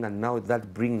important thing, and now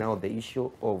that bring now the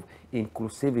issue of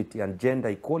inclusivity and gender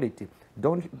equality.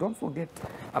 Don't forget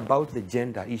about the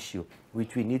gender issue,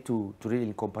 which we need to really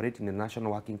incorporate in the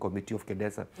National Working Committee of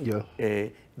KEDASA. Yeah.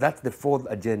 That's the fourth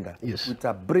agenda. Yes. With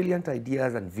brilliant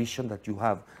ideas and vision that you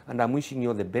have, and I'm wishing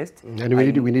you the best. And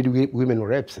we need women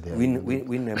reps there.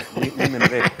 Women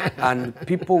rep and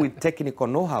people with technical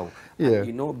know-how. Yeah.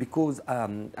 You know, because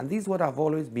and this is what I've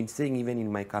always been saying, even in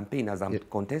my campaign as I'm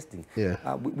contesting.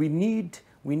 Yeah. We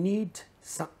need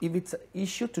some, if it's an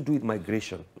issue to do with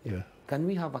migration. Yeah. Can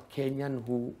we have a Kenyan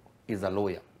who is a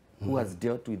lawyer, who has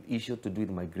dealt with issues to do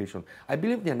with migration? I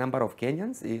believe there are a number of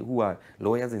Kenyans who are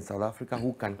lawyers in South Africa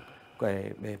who can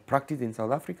practice in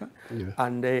South Africa. Yeah.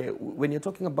 And when you're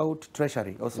talking about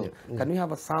treasury also, can we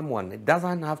have someone, it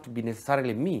doesn't have to be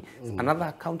necessarily me, another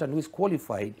accountant who is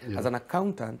qualified as an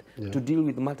accountant to deal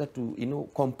with matter to, you know,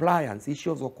 compliance,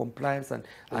 issues of compliance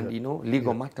and you know,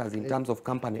 legal matters in terms of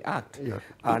Company Act.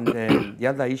 And the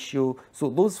other issue, so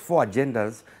those four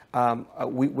agendas,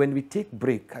 when we take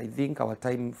break, I think our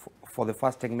time for the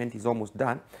first segment is almost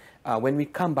done. When we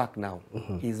come back now,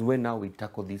 is when now we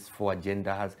tackle these four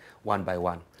agendas one by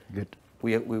one. Good.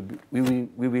 We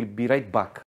will be right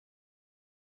back.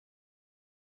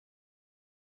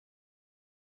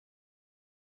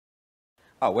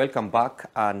 Welcome back,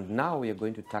 and now we are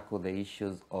going to tackle the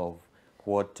issues of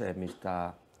what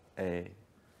Mr.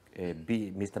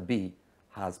 B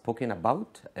has spoken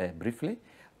about briefly.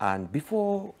 And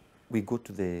before we go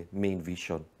to the main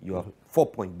vision, your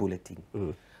 4-point bulletin,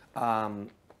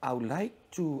 I would like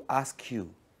to ask you,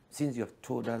 since you have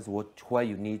told us why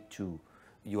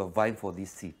you are vying for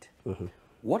this seat,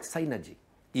 what synergy,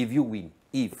 if you win,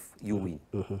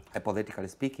 hypothetically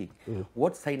speaking,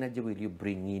 what synergy will you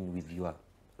bring in with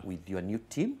your new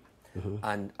team?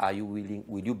 And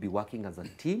will you be working as a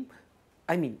team?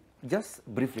 I mean, just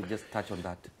briefly, just touch on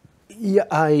that. Yeah,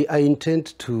 I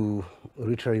intend to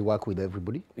literally work with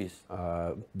everybody. Yes.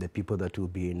 The people that will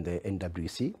be in the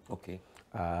NWC. Okay.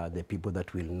 The people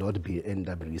that will not be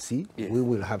NWC. Yes. We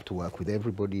will have to work with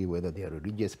everybody, whether they are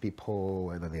religious people,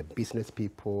 whether they are business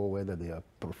people, whether they are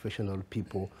professional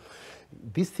people.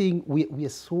 This thing, we are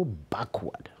so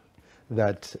backward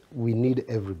that we need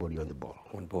everybody on the ball.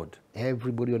 On board.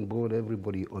 Everybody on board,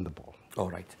 everybody on the ball. All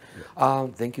right.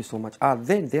 Thank you so much.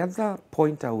 Then the other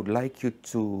point I would like you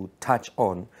to touch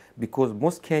on, because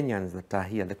most Kenyans that are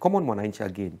here, the common mwananchi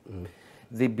again,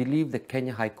 they believe the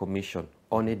Kenya High Commission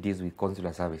only deals with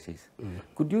consular services.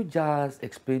 Could you just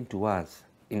explain to us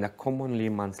in a common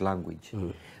layman's language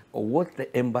what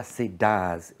the embassy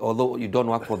does? Although you don't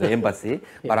work for the embassy,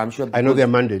 but I'm sure I know their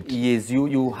mandate. Yes,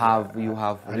 you have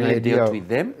really dealt with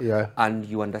them, and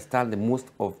you understand the most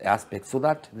of the aspects, so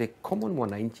that the common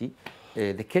mwananchi,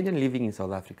 the Kenyan living in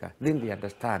South Africa, then they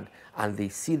understand and they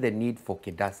see the need for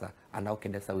KEDASA and how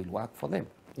KEDASA will work for them.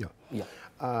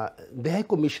 The High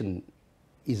Commission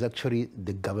is actually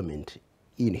the government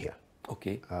in here.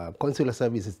 Okay. Consular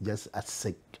service is just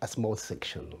a small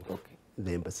section of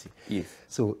the embassy. Yes.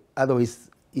 So otherwise,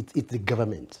 it's the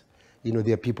government. You know,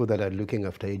 there are people that are looking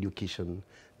after education.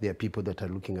 There are people that are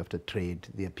looking after trade.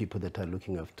 There are people that are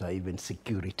looking after even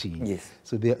security. Yes.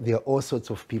 So there are all sorts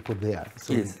of people there.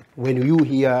 So when you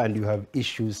hear and you have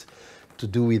issues to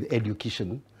do with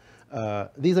education,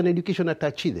 there's an education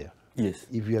attaché there. Yes.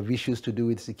 If you have issues to do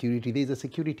with security, there's a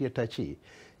security attaché.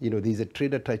 You know, there's a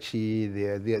trade attaché.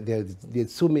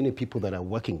 There's so many people that are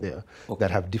working there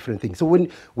that have different things. So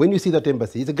when you see that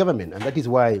embassy, it's a government, and that is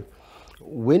why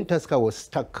when Tusker was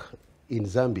stuck in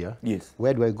Zambia,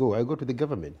 where do I go? I go to the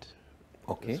government.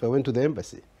 Okay. So I went to the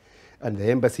embassy, and the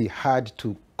embassy had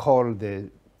to call the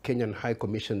Kenyan High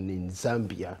Commission in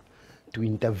Zambia to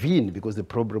intervene because the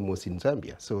problem was in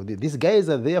Zambia. So these guys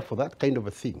are there for that kind of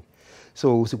a thing.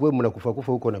 So usikuwe mnakufa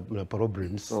huko na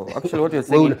problems. So actually what you're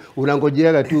saying,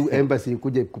 unangojeaga tu embassy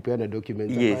kuje kupeana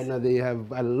documents. They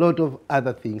have a lot of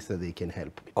other things that they can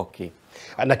help. Okay.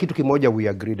 Na kitu kimoja we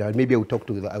agreed, and maybe I'll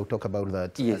talk about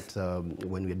that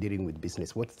when we're dealing with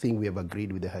business. What thing we have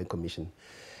agreed with the High Commission?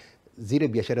 Zile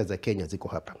biashara za Kenya ziko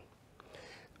hapa.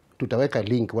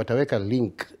 Wataweka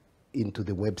link into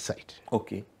the website.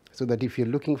 Okay. So that if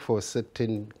you're looking for a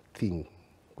certain thing,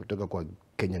 kutoka kwa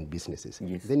Kenyan businesses.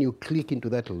 Yes. Then you click into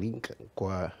that link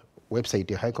kwa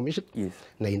website ya High Commission. Yes.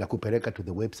 Na inakupeleka to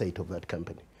the website of that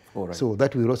company. All right. So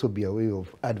that will also be a way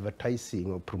of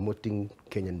advertising or promoting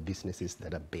Kenyan businesses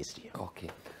that are based here. Okay.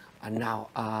 And now,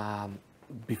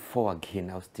 before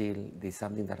again, there's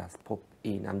something that has popped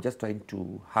in. I'm just trying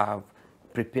to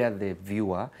prepare the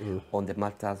viewer on the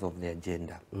matters of the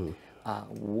agenda.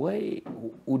 Why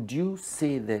would you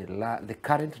say the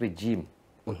current regime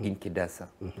in KEDASA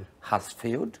has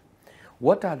failed?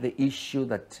 What are the issues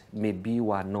that maybe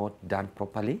were not done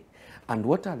properly? And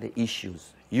what are the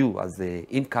issues you as the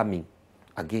incoming,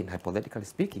 again, hypothetically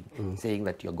speaking, saying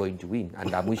that you're going to win,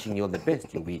 and I'm wishing you all the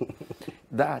best, you win,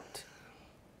 that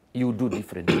you do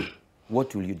differently?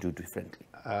 What will you do differently?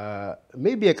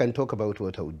 Maybe I can talk about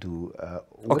what I would do.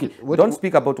 Don't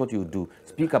speak about what you do.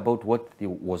 Speak about what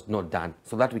was not done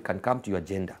so that we can come to your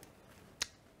agenda.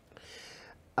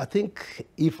 I think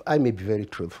if I may be very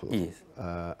truthful, yes.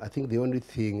 I think the only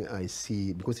thing I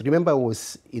see, because remember I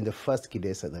was in the first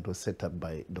KEDASA that was set up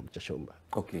by Dr. Shomba.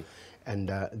 Okay. And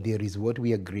there is what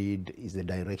we agreed is the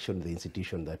direction of the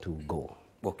institution that will go.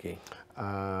 Okay.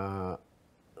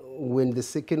 When the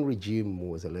second regime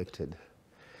was elected,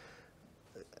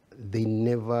 they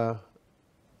never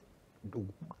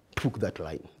took that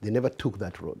line. They never took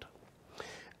that road.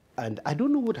 And I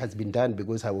don't know what has been done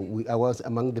because I was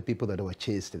among the people that were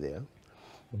chased there.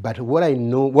 But what I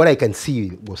know, what I can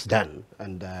see was done,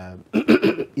 and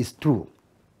is true.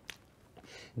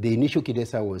 The initial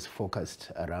KEDASA was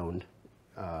focused around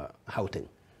Gauteng.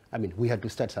 I mean, we had to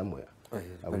start somewhere.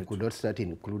 We could not start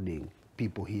including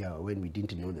people here when we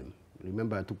didn't know them.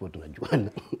 Remember, tuko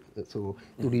tunajuana. So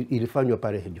ilifanywa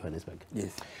pale Johannesburg.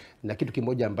 Yes. Na kitu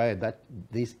kimoja ambaye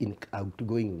this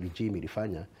outgoing regime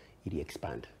ilifanya, ili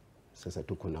expand. Sasa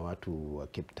tuko na watu wa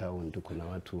Cape Town, tuko na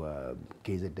watu wa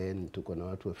KZN, tuko na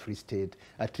watu wa Free State.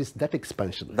 At least that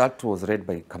expansion. That was led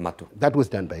by Kamato. That was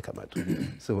done by Kamato.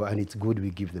 So, and it's good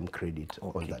we give them credit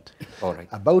on that. All right.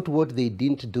 About what they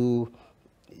didn't do,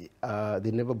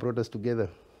 they never brought us together.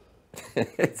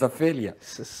 It's a failure.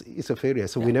 It's a failure.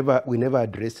 So we never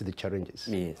addressed the challenges.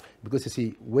 Yes. Because you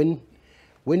see,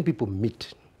 when people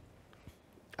meet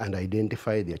and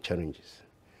identify their challenges,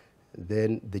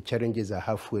 then the challenges are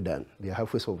halfway done. They are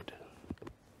halfway solved.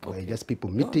 Okay. We're just people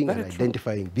meeting and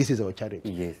identifying, this is our challenge.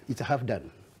 Yes. It's half done.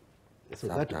 So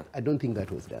that done. I don't think that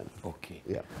was done. Okay.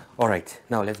 Yeah. All right.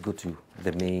 Now let's go to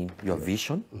your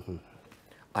vision.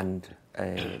 And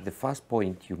the first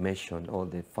point you mentioned, or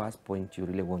the first point you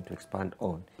really want to expand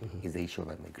on, is the issue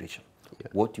of immigration. Yeah.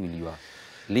 What will your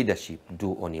leadership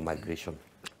do on immigration?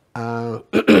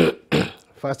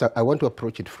 First, I want to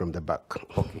approach it from the back.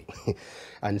 Okay.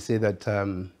 And say that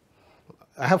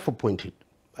I have 4-point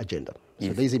agenda. Yes.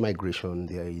 So there is immigration,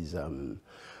 there is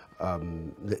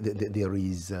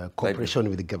cooperation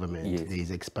with the government, yes. There is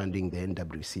expanding the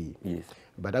NWC. Yes.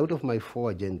 But out of my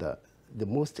 4 agenda, the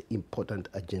most important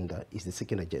agenda is the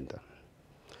second agenda.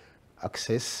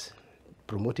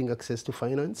 Promoting access to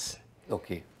finance,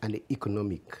 okay, and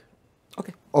economic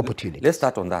opportunities. Let's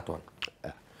start on that one.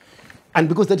 And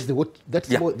because that's I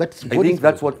think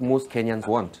that's what most Kenyans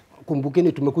want.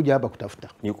 Kumbukeni tumekuja hapa kutafuta.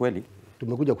 Ni kweli.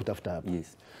 Tumekuja kutafuta hapa.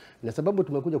 Yes. Na sababu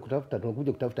tumekuja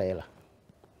kutafuta hela.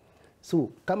 So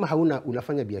kama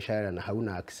unafanya biashara na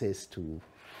hauna access to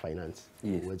finance,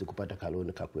 yes, huwezi kupata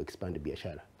kaloni ka ku-expand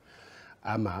biashara.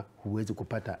 Ama huwezi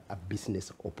kupata a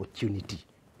business opportunity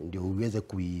ndio uweze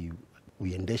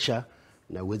kuiendesha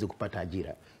na uweze kupata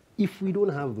ajira. If we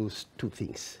don't have those 2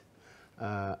 things,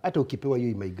 hata ukipewa hiyo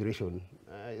immigration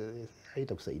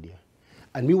haitakusaidia.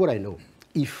 And me, what I know,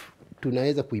 if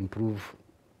tunaweza kuimprove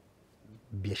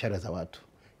biashara za watu,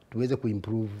 tuweze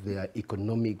kuimprove their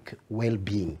economic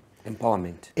well-being,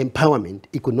 empowerment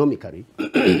economically,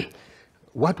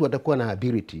 watu watakuwa na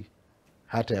ability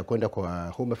hata ya kwenda kwa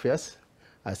Home Affairs,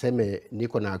 aseme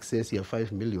niko na access ya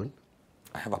 5 million.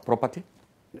 I have a property.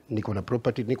 Niko na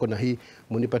property, niko na hii,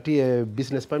 munipatie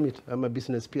business permit ama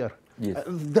business PR. Yes.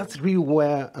 That's really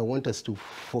where I want us to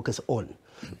focus on.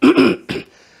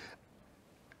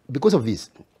 Because of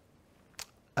this,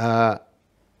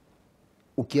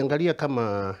 ukiangalia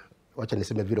kama, wacha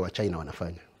niseme vile wa China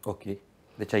wanafanya. Okay.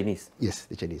 The Chinese. Yes,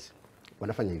 the Chinese.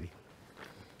 Wanafanya hivi.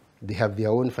 They have their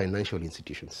own financial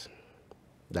institutions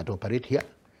that operate here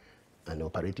and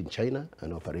operate in China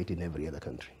and operate in every other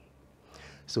country.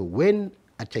 So when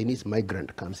a Chinese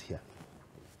migrant comes here,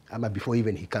 ama before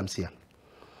even he comes here,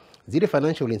 zile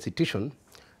financial institution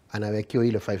anawekewa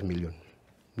ile 5 million.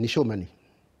 Ni show money.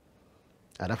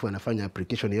 Alafu anafanya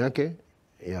application yake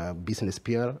ya business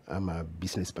PR ama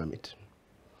business permit.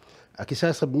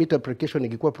 Akisha submit application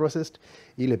ikikuwa processed,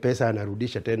 ile pesa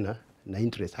anarudisha tena na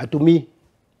interest. Hatumii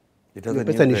It doesn't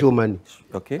pesa ni use show money.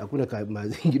 Okay. Hakuna kama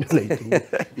zingine unaitumia.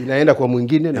 Inaenda kwa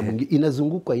mwingine na mwingine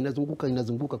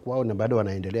inazunguka kwao na bado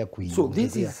wanaendelea So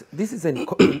this is an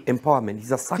empowerment.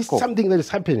 It's a circle. This is something that is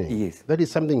happening. Yes. That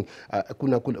is something.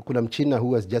 Kuna Mchina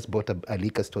who has just bought a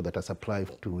liquor store that I supply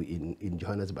to in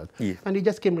Johannesburg. Yes. And he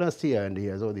just came last year and he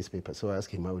has all these papers. So I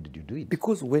asked him, how did you do it?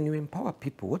 Because when you empower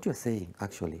people, what you're saying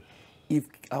actually, if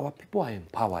our people are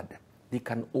empowered, they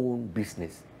can own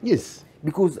business. Yes.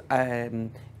 Because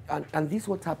and this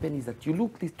what's happened is that you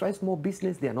look, they try small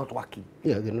business, they are not working.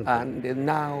 Yeah, they're not. And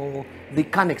now they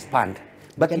can't expand.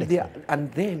 But if they are,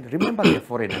 and then remember they're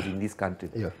foreigners in this country.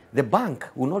 Yeah. The bank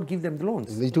will not give them the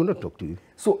loans. They do not talk to you.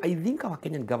 So I think our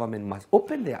Kenyan government must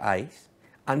open their eyes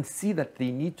and see that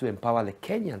they need to empower the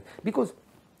Kenyans. Because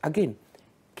again,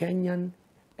 Kenyan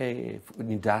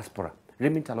in diaspora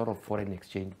remit a lot of foreign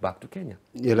exchange back to Kenya.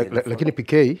 Yeah, lakini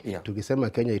PK, Yeah. tukisema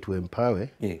Kenya itu empower,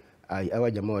 Yeah.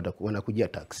 hawa jamaa wanakujia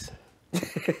tax.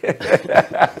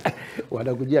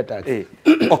 Wanakujia tax.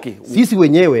 Okay. Sisi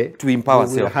wenyewe To empower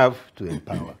we will ourselves. have to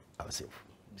empower ourselves.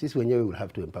 Sisi wenyewe will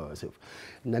have to empower ourselves.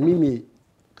 Na mimi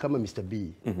kama Mr.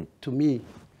 B, to me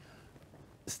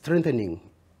strengthening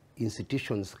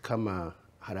institutions kama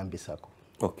Harambee Sacco,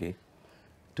 Okay.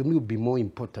 to me would be more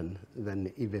important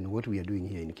than even what we are doing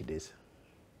here in KEDASA.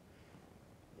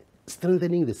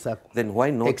 Strengthening the Sacco. Then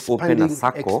why not open a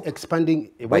Sacco?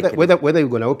 Expanding, by whether you're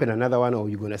going to open another one or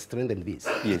you're going to strengthen this.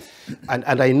 Yes.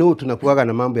 And I know tunakuwaga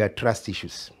na mambo ya trust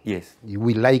issues. Yes.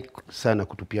 We like sana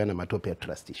kutupiana matope ya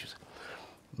trust issues.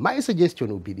 My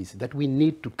suggestion would be this, that we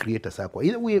need to create a Sacco.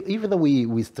 Either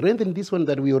we strengthen this one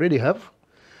that we already have,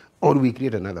 or we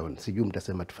create another one. Sijui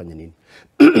mtasema tufanye nini.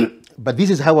 But this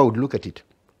is how I would look at it.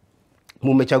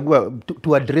 Mumechagua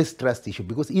to address trust issue,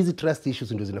 because easy trust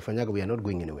issues ndio zinafanyaga we are not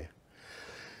going anywhere.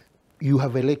 You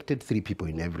have elected 3 people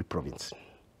in every province.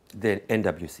 The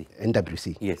NWC.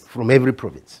 NWC. Yes. From every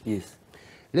province. Yes.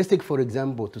 Let's take, for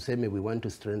example, to say we want to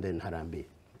strengthen Harambee.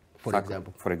 For Sacco,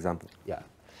 example. For example. Yeah.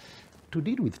 To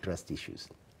deal with trust issues,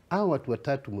 hao watu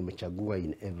watatu mumechagua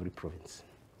in every province.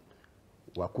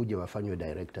 Wakuja wafanywe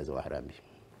directors wa Harambee.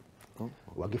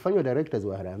 Wakifanywa directors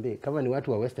wa Harambee, kama ni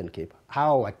watu wa Western Cape,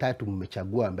 hao watatu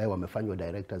mmechagua ambaye wamefanywa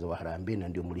directors wa Harambee na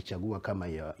ndio mlichagua kama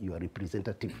your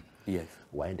representative. Yes.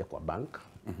 Waende kwa bank,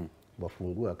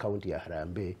 wafungue account ya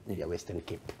Harambee ya Western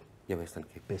Cape. Yeah, Western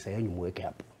Cape. Pesa yenu muweke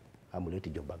hapo. Amulete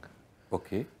Joburg.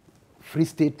 Okay. Free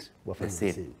State wafanye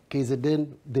the same. KZN,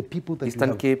 the people that Eastern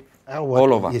you have, Cape,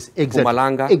 all over. Yes, exactly.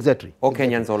 Pumalanga, exactly. All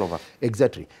exactly. Kenyans all over.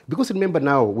 Exactly. Because remember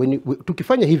now, when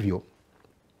tukifanya hivyo,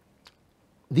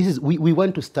 this is we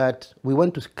want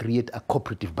to create a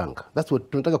cooperative bank. That's what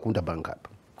tunataka kuunda bank hapa.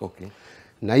 Okay.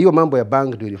 Na hiyo mambo ya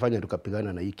bank ndio ilifanya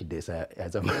tukapigana na hii KEDASA ya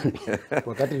zamani.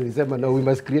 Wakati nilisema no, we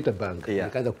must create a bank. Yeah.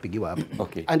 Nikaanza kupigiwa hapa.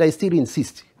 Okay. And I still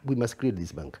insist we must create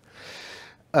this bank.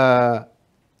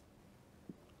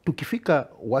 Tukifika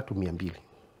watu 200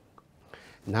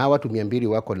 na watu 200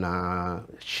 wako na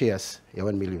shares ya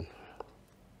 1 million,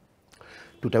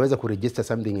 tutaweza kuregister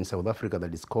something in South Africa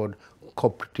that is called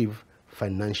Cooperative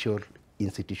Financial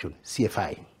Institution,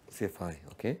 CFI. CFI,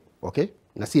 okay. Okay?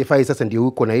 Na CFI sasa ndio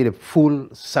uko na ile full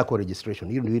Sacco registration.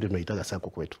 Hiyo ndio ile tunaitaga Sacco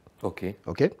kwetu. Okay.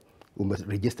 Okay?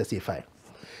 Register CFI.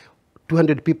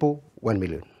 200 people, 1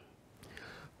 million.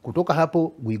 Kutoka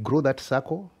hapo, we grow that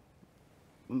Sacco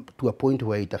to a point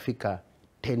where itafika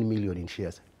 10 million in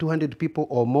shares. 200 people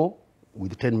or more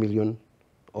with 10 million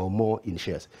or more in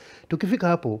shares. Tukifika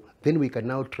hapo, then we can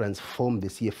now transform the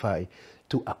CFI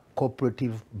to a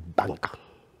cooperative bank.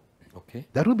 Okay.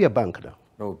 That will be a bank now.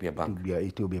 That would be a bank.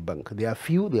 It will be a bank. There are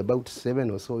few, there are about 7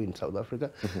 or so in South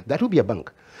Africa. That will be a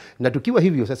bank. Na tukiwa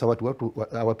hivyo sasa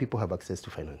our people have access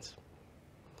to finance.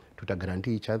 Tuta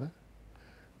guarantee each other.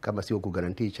 Kama sio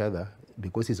guarantee each other,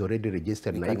 because it's already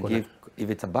registered na iko na, if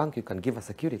it's a bank, you can give a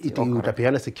security.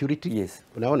 Utapeana security. Yes.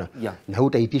 Unaona? Yeah. Na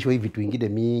hutaitishwa hivi vitu vingine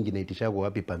mingi, naitishagwa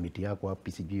wapi permit yako,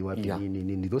 wapi sijui wapi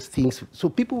nini, those things. So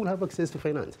people will have access to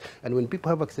finance. And when people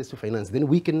have access to finance, then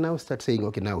we can now start saying,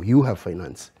 okay, now you have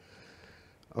finance.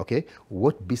 Okay?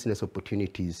 What business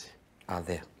opportunities are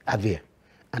there?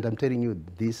 And I'm telling you,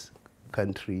 this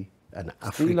country and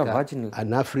Still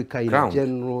Africa ground. in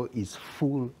general is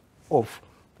full of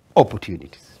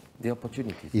opportunities. The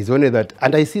opportunities. It's only that,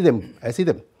 and I see them.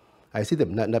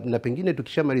 Na pengine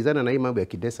tukishamalizana na hii mambo ya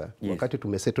KEDASA, Yes. wakati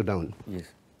tumesettle down, Yes.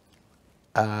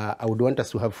 I would want us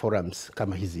to have forums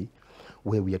kama hizi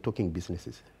where we are talking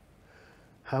businesses.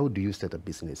 How do you start a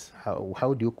business?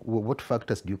 What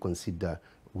factors do you consider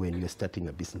when you're starting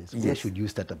a business? Yes. Where should you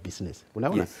start a business?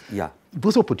 Unaona? Yes. Yeah.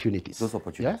 Those opportunities. Those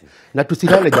opportunities. Yeah? Na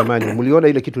tusilale jamani, mliona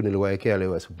ile kitu niliwaekea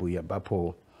leo asubuhi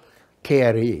ambapo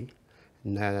KRA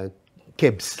na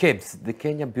KEBS. KEBS, the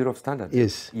Kenya Bureau of Standards.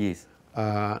 Yes. Yes.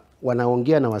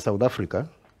 Wanaongea na wa South Africa,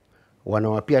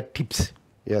 wanawapia tips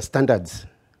ya standards.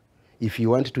 If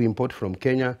you want to import from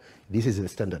Kenya, this is the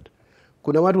standard.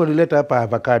 Kuna watu walileta hapa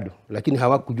avocado, lakini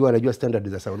hawakujua wanajua standard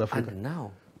za South Africa. And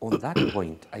now, on that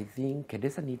point, I think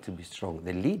KEDASA needs to be strong.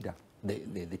 The leader,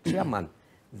 the chairman,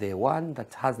 the one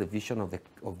that has the vision of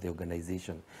the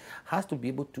organization, has to be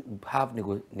able to have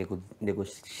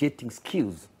negotiating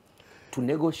skills to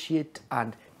negotiate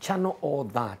and channel all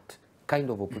that kind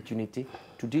of opportunity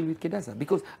to deal with KEDASA.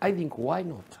 Because I think, why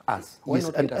not us? Why Yes,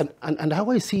 not KEDASA? and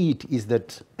how I see it is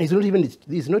that it's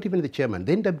not even the chairman.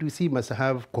 The NWC must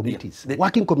have committees,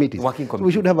 working committees. Working So committees.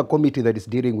 we should have a committee that is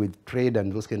dealing with trade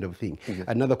and those kind of things.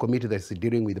 Another committee that is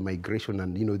dealing with migration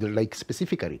and, you know, like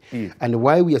specifically. And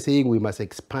why we are saying we must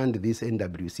expand this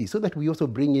NWC so that we also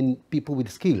bring in people with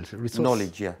skills, resources.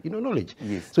 Knowledge, yeah. You know, knowledge.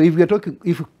 Yes. So if we are talking,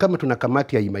 if kama tuna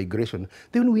kamati ya immigration,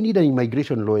 then we need an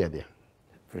immigration lawyer there.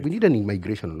 We need an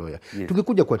immigration lawyer. Yes.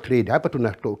 Tukikuja kwa trade, hapa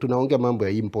tunaongea mambo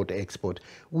ya import export.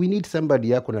 We need somebody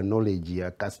yako na knowledge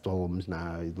ya customs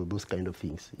na those kind of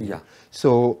things. Yeah.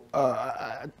 So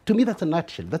to me that's a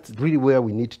nutshell. That's really where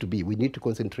we need to be. We need to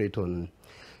concentrate on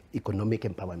economic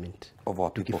empowerment of our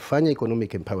people. Tukifanya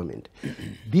economic empowerment,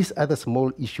 these other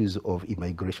small issues of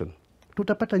immigration,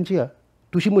 tutapata njia.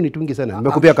 Tushimo ni tungi sana.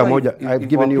 Nimekupea kamoja. I've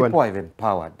given you one. People are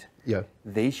empowered. Yeah.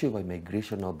 The issue of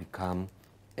immigration will become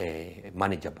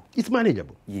manageable. It's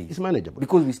manageable. Yes. It's manageable.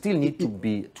 Because we still need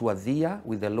to adhere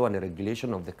with the law and the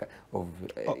regulation of the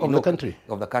country.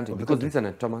 Of the country. Because this is an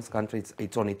autonomous country.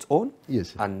 It's on its own.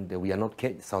 Yes. And we are not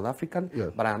South African.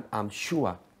 Yeah. But I'm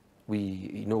sure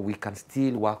we can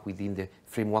still work within the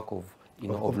framework of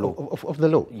law. Of the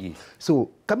law. Yes. So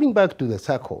coming back to the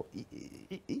SACCO,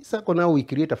 SACCO now we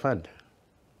create a fund.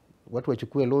 Watu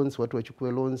wachukue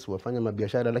loans, wafanya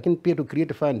mabiashara, lakini pia to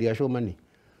create a fund ya show money.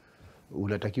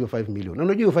 Unatakiwa 5 million. Na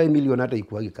unajua 5 million hata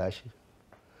ikuagi cash.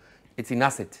 It's in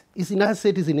asset. It's in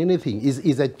asset, it's in anything.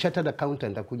 Is a chartered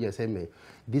accountant akuja aseme,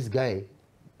 this guy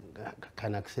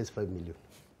can access 5 million.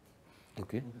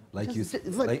 Okay. Like you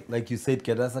said,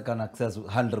 KEDASA can access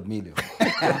 100 million.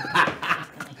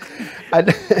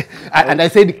 and I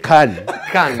said can.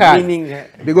 Meaning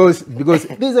because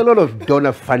there's a lot of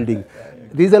donor funding.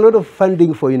 There's a lot of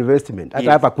funding for investment.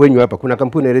 Hata hapa kwenyu hapa kuna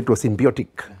kampuni inaitwa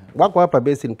Symbiotic. Wako hapa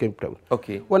based in Cape Town.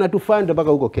 Okay. Wanatufund mpaka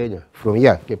huko Kenya from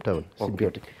here Cape Town. Okay.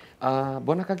 Symbiotic.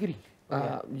 Bwana Kagiri,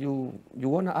 you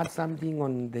want to add something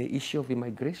on the issue of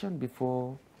immigration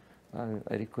before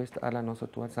I request Alan also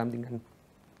to add something and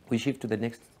we shift to the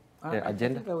next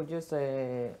agenda? I think I would just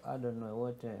add on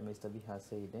what Mr. B has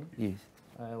said. Yes.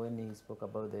 When he spoke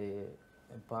about the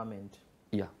empowerment.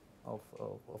 Yeah.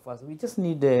 Of us. We just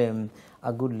need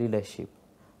a good leadership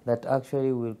that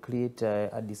actually will create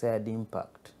a desired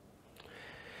impact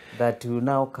that will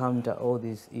now counter all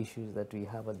these issues that we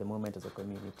have at the moment as a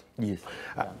community. Yes.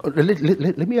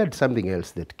 Let me add something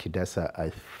else that KEDASA,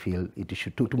 I feel it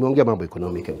should do. Tumeongea mambo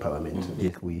economic empowerment.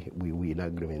 Yes. We in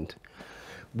agreement.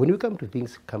 When we come to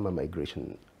things kama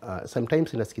migration,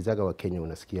 sometimes inasikizaga wa Kenya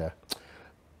unasikia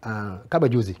kama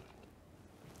juzi.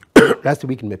 Last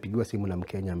week nimepigiwa simu na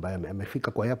Mkenya ambaye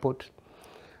amefika kwa airport,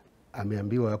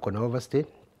 ameambiwa ako na overstay,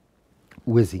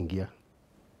 uwezi ingia.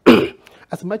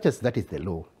 As much as that is the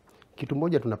law, kitu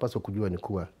moja tunapaswa kujua ni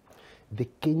kuwa the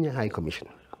Kenya High Commission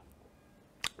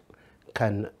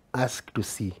can ask to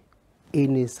see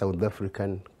any South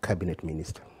African cabinet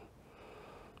minister.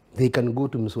 They can go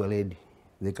to Mswaledi,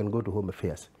 they can go to Home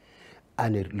Affairs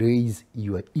and raise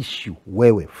your issue.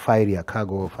 Wewe, fire ya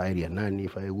cargo, fire ya nani,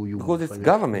 fire huyu. Because it's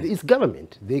government. It's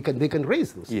government. They can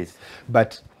raise those. Yes.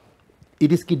 But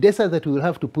it is KEDASA that will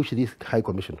have to push this High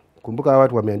Commission. Kumbuka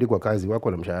watu wameandikwa kazi,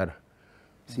 wako na mshahara.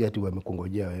 Si ati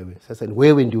wamekungojea wewe. Sasa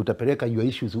wewe ndio utapeleka your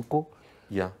issues huko.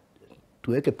 Yeah.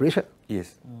 Tuweke pressure.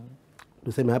 Yes.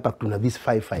 Tuseme hapa tuna these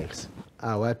 5 files.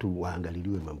 Watu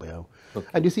waangaliliwe mambo yao. Okay.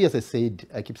 And you see, as I said,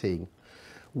 I keep saying,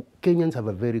 Kenyans have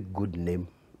a very good name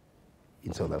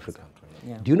in South Africa.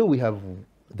 Yeah. Do you know we have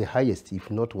the highest,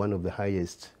 if not one of the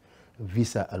highest,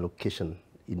 visa allocation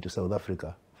into South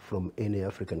Africa from any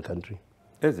African country?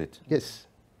 Is it? Yes.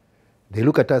 They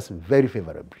look at us very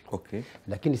favorably. Okay.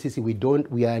 Lakini sisi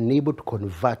we are unable to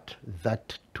convert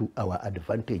that to our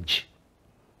advantage.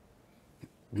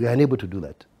 We are unable to do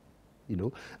that, you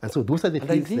know. And so those are the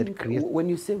things that create. When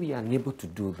you say we are unable to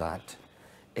do that,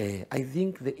 I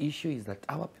think the issue is that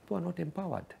our people are not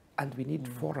empowered and we need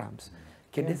forums.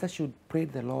 KEDASA should pray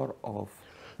the Lord of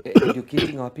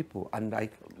educating our people and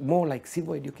more like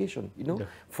civil education, you know,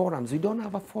 forums. We don't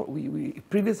have a forum.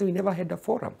 Previously we never had a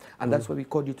forum, and that's why we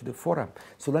called you to the forum,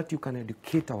 so that you can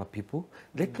educate our people,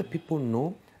 let the people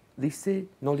know they say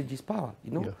knowledge is power.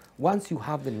 You know, once you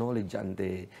have the knowledge and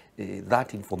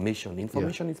that information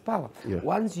is power.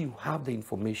 Once you have the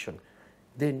information,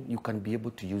 then you can be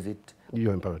able to use it.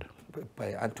 You're empowered.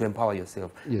 And to empower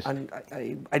yourself. Yes. And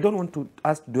I don't want to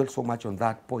dwell so much on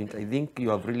that point. I think you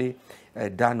have really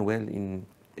done well in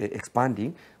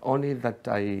expanding. Only that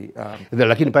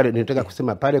lakini pale nitaka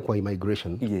kusema pale kwa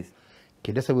immigration. Yes.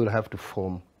 KEDASA will have to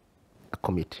form a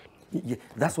committee. Yeah,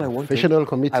 that's why I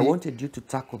wanted you to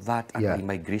tackle that under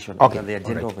immigration, under the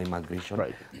agenda of immigration.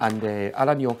 Right. And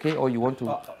Alan, you okay, or you want to?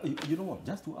 You know what?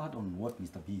 Just to add on what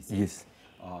Mr. B said. Yes.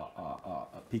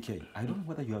 PK, I don't know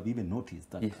whether you have even noticed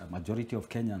that majority of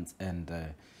Kenyans and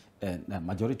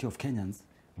majority of Kenyans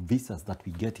visas that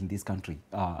we get in this country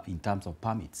in terms of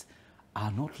permits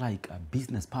are not like a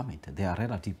business permit. They are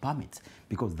relative permits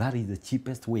because that is the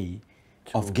cheapest way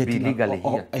of getting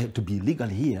to be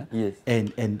legally here. Yes. And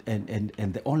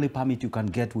the only permit you can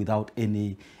get without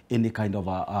any kind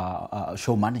of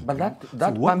show money. But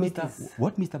that permit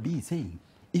what Mr. B is saying,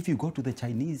 if you go to the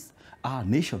Chinese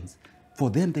nations, for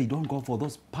them they don't go for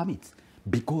those permits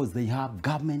because they have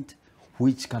government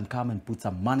which can come and put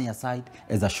some money aside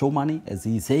as a show money, as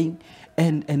he's saying,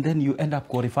 and then you end up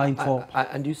qualifying for...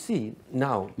 And you see,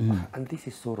 now, and this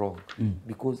is so wrong,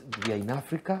 because we are in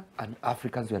Africa, and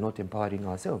Africans, we are not empowering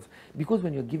ourselves. Because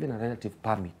when you're given a relative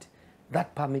permit,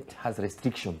 that permit has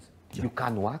restrictions. You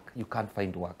can't work, you can't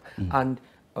find work. And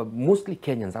mostly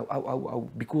Kenyans,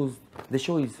 because the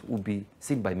show will be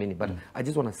seen by many, but I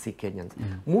just want to say Kenyans.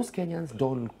 Most Kenyans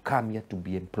don't come here to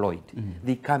be employed.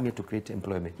 They come here to create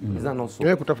employment. Is that not so?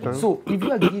 Yeah, so if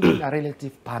you are given a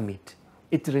relative permit,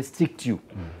 it restricts you.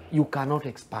 You cannot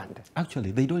expand.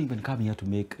 Actually, they don't even come here to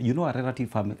make, you know, a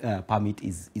relative permit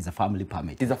is a family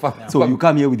permit. It's a family. So you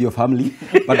come here with your family,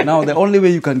 but now the only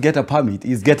way you can get a permit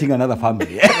is getting another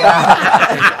family.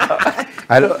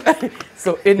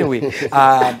 So anyway,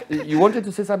 you wanted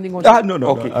to say something? No,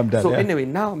 okay. I'm done. So anyway,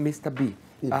 now, Mr. B,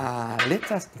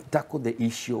 let us tackle the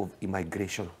issue of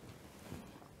immigration.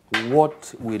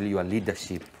 What will your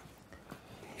leadership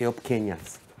help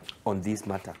Kenyans on this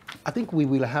matter? I think we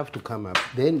will have to come up.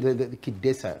 Then the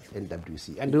KEDASA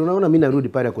NWC. And unaona mimi narudi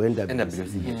pale kwa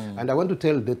NWC. Yes. And I want to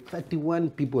tell the 31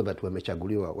 people that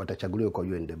watachaguliwa kwa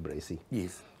NWC.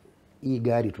 Yes. Hii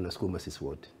gari tunasukuma sisi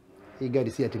wote. Hii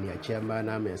gari si ati ni ya chairman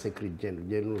ama ya secretary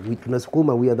general.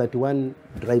 Tunasukuma, we are that one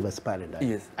driver's pale ndani.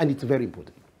 Yes. And it's very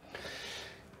important.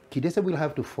 KEDASA will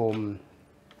have to form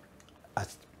a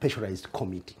specialized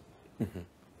committee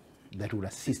that will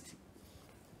assist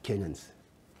Kenyans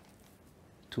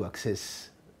to access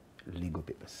legal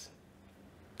papers.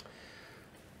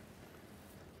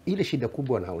 Ile shida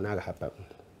kubwa naonaga hapa,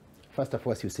 first of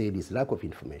all, as you said, is lack of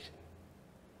information.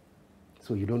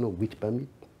 So you don't know which permit,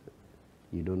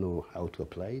 you don't know how to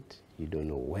apply it, you don't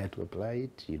know where to apply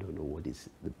it, you don't know what is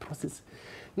the process.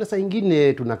 Na saa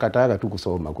ingine tunakataga tu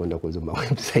kusoma kwenda kusoma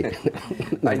website.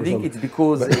 I think it's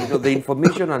because you know, the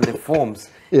information and the forms,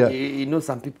 you know,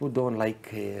 some people don't like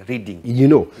reading. You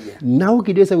know, now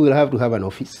KEDASA will have to have an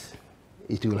office.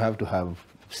 It will have to have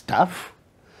staff.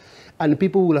 And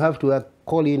people will have to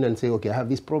call in and say, okay, I have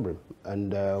this problem.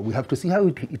 And we have to see how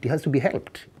it has to be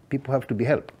helped. People have to be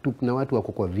helped. Kuna watu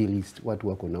wako kwa V-list, watu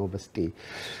wako na overstay.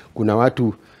 Kuna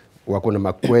watu wako na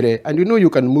Makwere. And you know you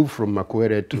can move from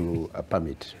Makwere to a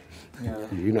permit.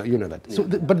 You know that. Yeah. So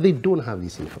but they don't have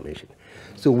this information.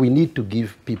 So we need to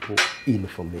give people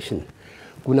information.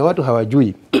 Kuna watu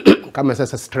hawajui kama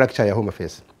sasa structure ya Home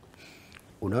Affairs.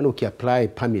 Unaona ukiapply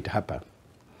permit hapa,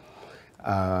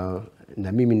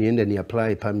 na mimi niende ni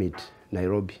apply permit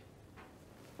Nairobi.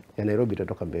 Ya Nairobi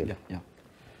itatoka mbele.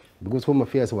 Because Home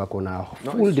Affairs wako na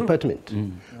full department.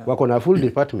 Wako na full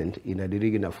department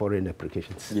inadirigi na foreign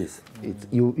applications. Yes.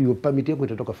 You permit yako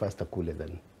itatoka faster kule than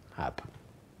hapa.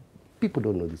 People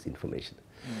don't know this information.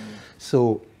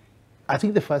 So I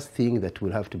think the first thing that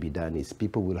will have to be done is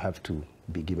people will have to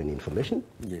be given information.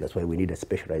 That's why we need a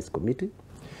specialized committee.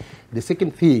 The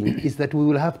second thing is that we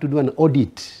will have to do an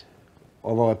audit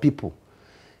of our people.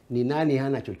 Ni nani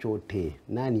hana chochote,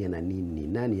 nani ana nini,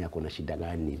 nani yako na shida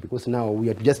gani? Because now we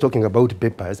are just talking about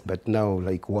papers, but now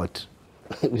like what?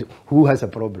 Who has a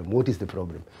problem? What is the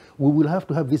problem? We will have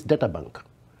to have this data bank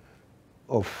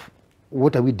of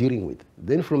what are we dealing with.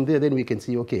 Then from there, then we can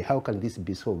see, okay, how can this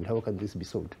be solved? How can this be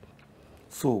solved?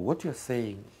 So what you're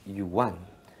saying,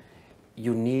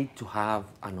 you need to have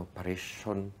an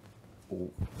operation,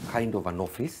 kind of an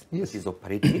office, which is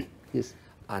operating. Yes.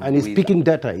 And it's picking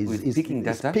data.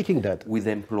 It's picking data with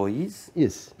employees.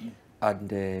 Yes. And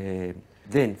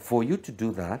then for you to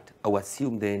do that, I would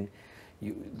assume then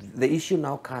the issue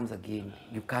now comes again.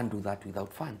 You can't do that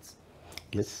without funds.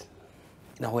 Yes.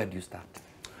 Now where do you start?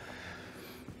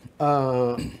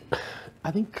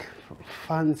 I think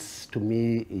funds to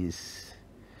me is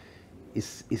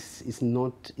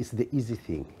the easy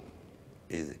thing.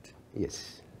 Is it?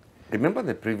 Yes. Remember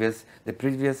the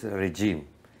previous regime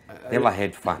never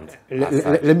had funds.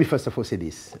 Let me first of all say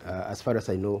this. As far as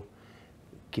I know,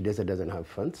 KEDASA doesn't have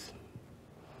funds.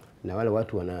 Na wale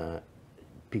watu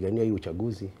wanapigania hii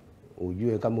uchaguzi,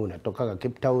 ujue kama unatoka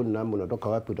Cape Town na unatoka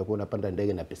wapi, utakuwa unapanda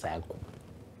ndege na pesa yako.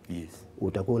 Yes.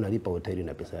 Utakuwa unalipa hoteli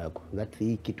na pesa yako.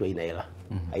 Hii kitu haina hela.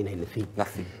 Haina ile fee.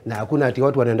 Nothing. Na hakuna ati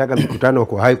watu wanaendaka mikutano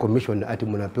kwa high commission ati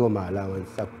mnapewa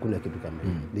maallowance. Hakuna kitu kama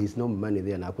hiyo. There is no money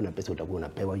there na hakuna pesa utakuwa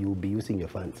unapewa. You will be using your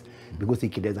funds because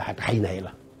KEDASA haina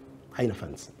hela. Haina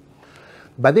funds.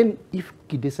 But then if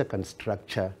KEDASA can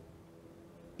structure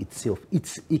itself,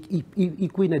 it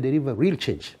can deliver real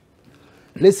change.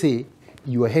 Let's say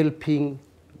you are helping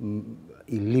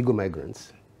illegal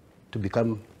migrants to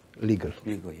become legal.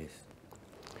 Legal, yes.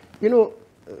 You know,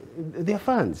 there are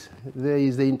funds. There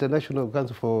is the International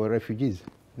Council for Refugees.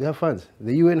 There are funds.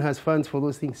 The UN has funds for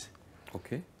those things.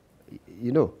 Okay.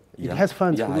 You know, it has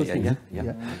funds for those things.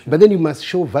 Yeah. But then you must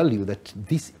show value that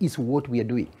this is what we are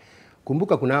doing.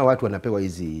 Kumbuka kuna watu wanapewa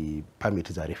hizi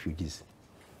permit za refugees.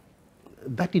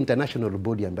 That international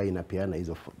body ambayo inapeana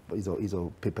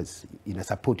hizo papers ina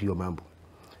support hiyo mambo.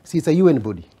 See, it's a UN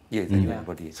body. Yes, the UN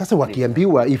body. Sasa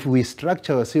wakiambiwa, if we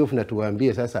structure ourselves na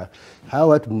tuwaambie sasa, hawa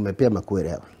watu mmepea makwere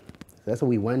hawa. Sasa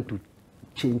we want to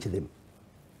change them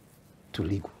to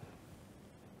legal.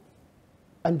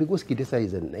 And because KEDASA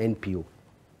is an NPO.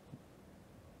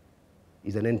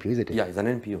 It's an NPO, isn't it? Yeah, it's an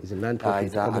NPO. It's a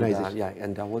non-profit organization.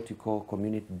 And what you call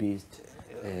community-based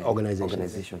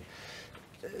organization.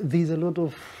 There's a lot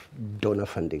of donor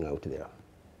funding out there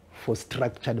for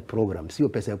structured programs. Sio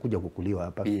pesa ya kuja kukuliwa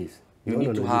hapa. Yes. You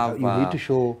need to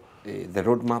show the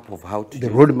roadmap of how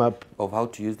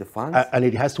to use the funds. And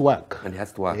it has to work. And it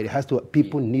has to work. It has to work.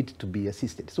 People need to be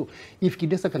assisted. So if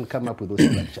KEDASA can come up with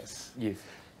those structures, yes,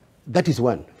 that is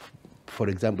one. For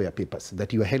example, your papers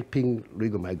that you are helping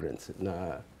legal migrants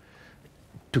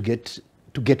to get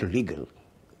legal.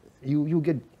 You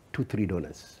get 2-3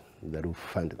 donors that will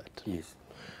fund that. Yes.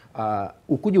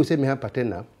 Ukuje useme hapa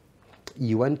tena,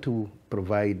 you want to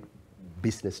provide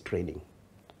business training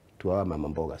to our mama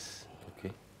mbogas.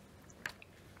 Okay.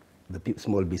 The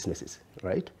small businesses,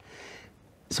 right?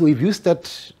 So if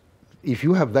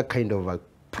you have that kind of a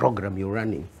program you're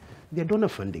running, they're donor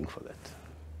funding for that.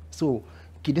 So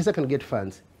KEDASA can get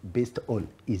funds based on,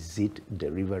 is it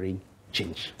delivering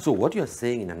change? So what you're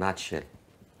saying in a nutshell,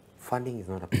 funding is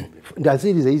not a problem. That's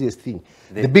it, is the easiest thing.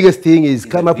 The biggest thing is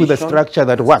come up with a structure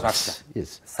that works.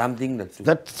 Yes. Something that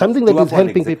is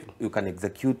helping people. You can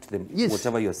execute them, yes,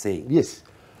 whatever you're saying. Yes.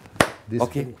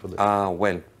 Okay.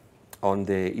 Well, on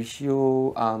the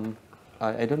issue,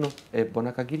 I don't know,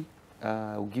 Bonakagiri,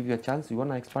 we'll give you a chance. You want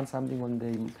to expand something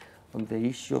on the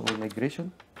issue of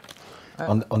migration?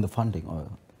 On the funding, or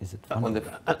is it funding?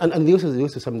 And there's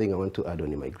also something I want to add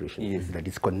on immigration. Yes. That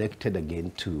is connected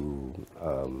again to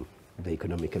the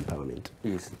economic empowerment.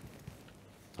 Yes.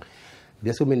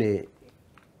 There are so many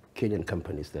Kenyan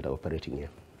companies that are operating here.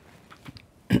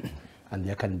 And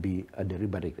there can be a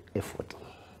deliberate effort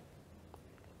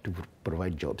to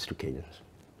provide jobs to Kenyans.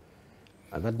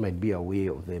 And that might be a way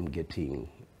of them getting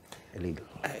illegal.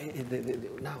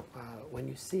 Now, when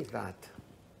you say that,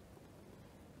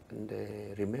 and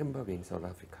remember we're in South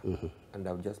Africa, and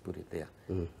I'll just put it there,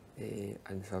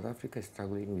 and South Africa is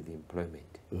struggling with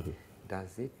employment.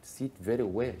 Does it sit very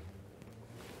well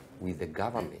with the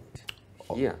government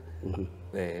here?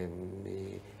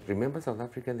 Remember South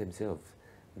Africans themselves,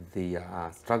 they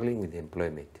are struggling with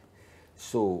employment.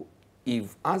 So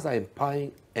if us are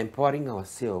empowering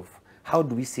ourselves, how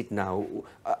do we sit now?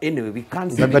 Anyway, we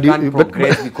can't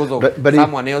progress because of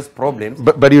someone else's problems.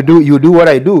 But you do what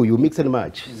I do. You mix and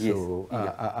match. Yes. So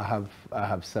I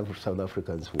have several South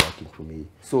Africans working for me.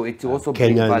 So it also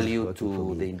brings value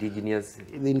to the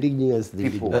indigenous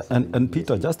people. And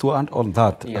Peter, just to add on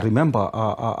that, remember,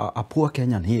 a poor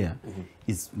Kenyan here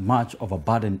is much of a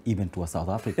burden even to a South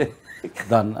African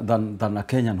than a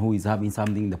Kenyan who is having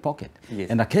something in the pocket. Yes.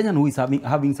 And a Kenyan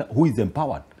who is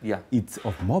empowered, it's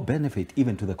of more benefit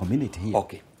even to the community here.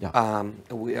 Okay. Yeah.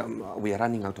 We are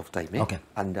running out of time. Okay.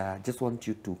 And I just want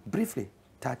you to briefly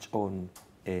touch on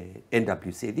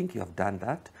NWC. I think you have done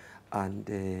that,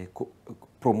 and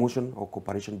promotion or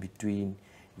cooperation between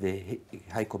the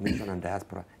High Commission and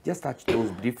diaspora. Just touch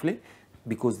those briefly,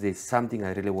 because there's something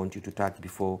I really want you to touch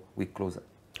before we close up.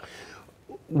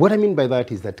 What I mean by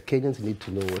that is that Kenyans need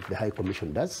to know what the High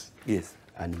Commission does. Yes.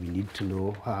 and we need to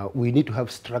know how, we need to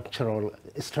have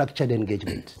structured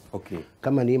engagement. Okay.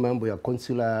 Kama ni mambo ya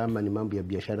consular, ama ni mambo ya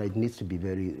biashara, it needs to be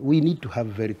we need to have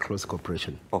very close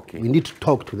cooperation. Okay. We need to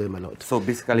talk to them a lot. So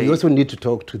basically, we also need to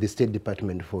talk to the State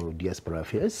Department for Diaspora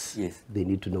Affairs. Yes. They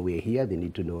need to know we're here, they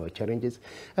need to know our challenges,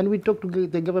 and we talk to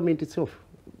the government itself.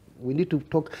 We need to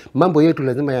talk, mambo yetu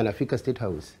lazima yanafika State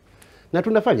House. Na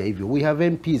tunafanya hivyo. We have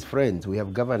MPs friends, we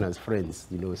have governors friends,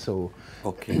 you know, so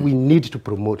okay. we need to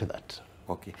promote that.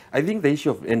 Okay. I think the issue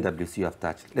of NWC you have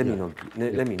touched. Let me not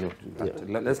do that.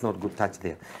 Yeah. Let's not go touch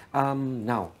there.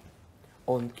 Now,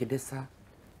 on KEDASA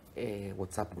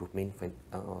WhatsApp group,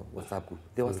 WhatsApp group,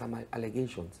 there were some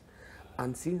allegations.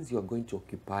 And since you are going to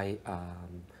occupy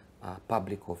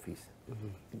public office,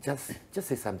 just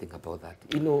say something about that.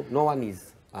 You know, no one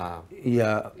is...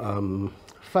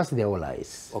 First, they're all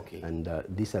lies. Okay. And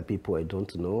these are people I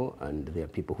don't know, and they are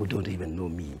people who don't even know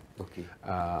me. Okay.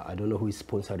 I don't know who is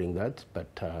sponsoring that,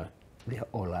 but they are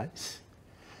all lies.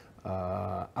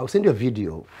 I'll send you a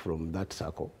video from that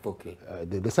circle. Okay.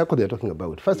 The circle they're talking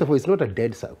about. First of all, it's not a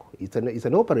dead circle. It's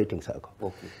an operating circle.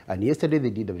 Okay. And yesterday they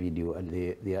did a video, and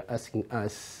they are asking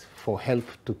us for help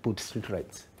to put street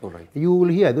lights. All right. You will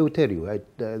hear, they will tell you.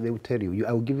 They will tell you.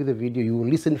 I will give you the video. You will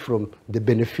listen from the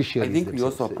beneficiaries. I think we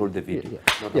also upload the video.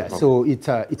 Yeah, so it's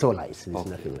all lies. There's okay.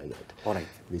 nothing like that. All right.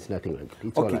 There's nothing like that.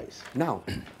 It's okay. all lies. Now,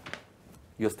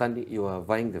 you are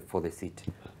vying for the seat.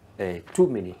 2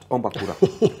 minutes, omba kura.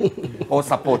 Or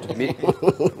support me.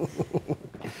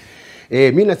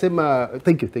 Mi nasema,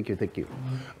 thank you.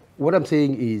 What I'm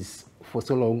saying is, for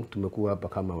so long, tumekuwa hapa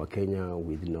kama wa Kenya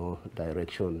with no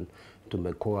direction.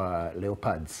 Tumekuwa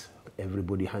leopards,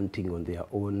 everybody hunting on their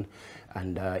own.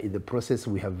 And in the process,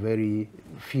 we have very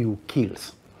few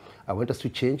kills. I want us to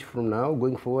change from now,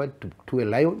 going forward, to a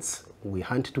lions. We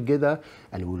hunt together,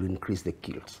 and we will increase the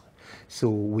kills. So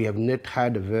we have not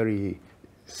had a very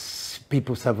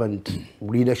people-servant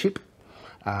leadership,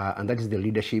 and that is the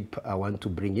leadership I want to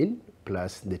bring in,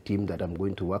 plus the team that I'm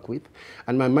going to work with.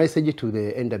 And my message to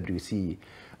the NWC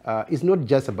is not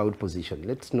just about position.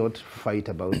 Let's not fight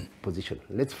about position.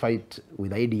 Let's fight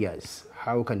with ideas.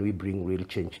 How can we bring real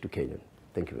change to Kenya?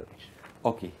 Thank you very much.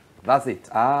 Okay, that's it.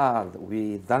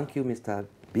 We thank you, Mr.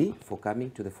 B, for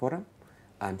coming to the forum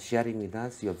and sharing with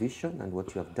us your vision and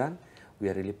what you have done. We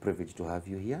are really privileged to have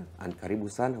you here. And karibu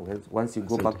sana. Once you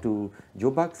go back to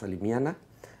Joburg, salimiana.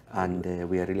 And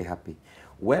we are really happy.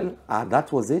 Well,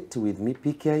 that was it with me,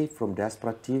 PK, from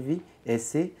Diaspora TV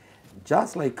SA.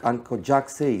 Just like Uncle Jack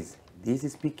says, this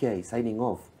is PK signing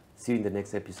off. See you in the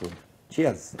next episode.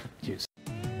 Cheers. Cheers.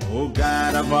 Oh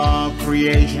God of all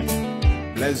creation,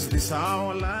 bless this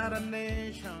our land.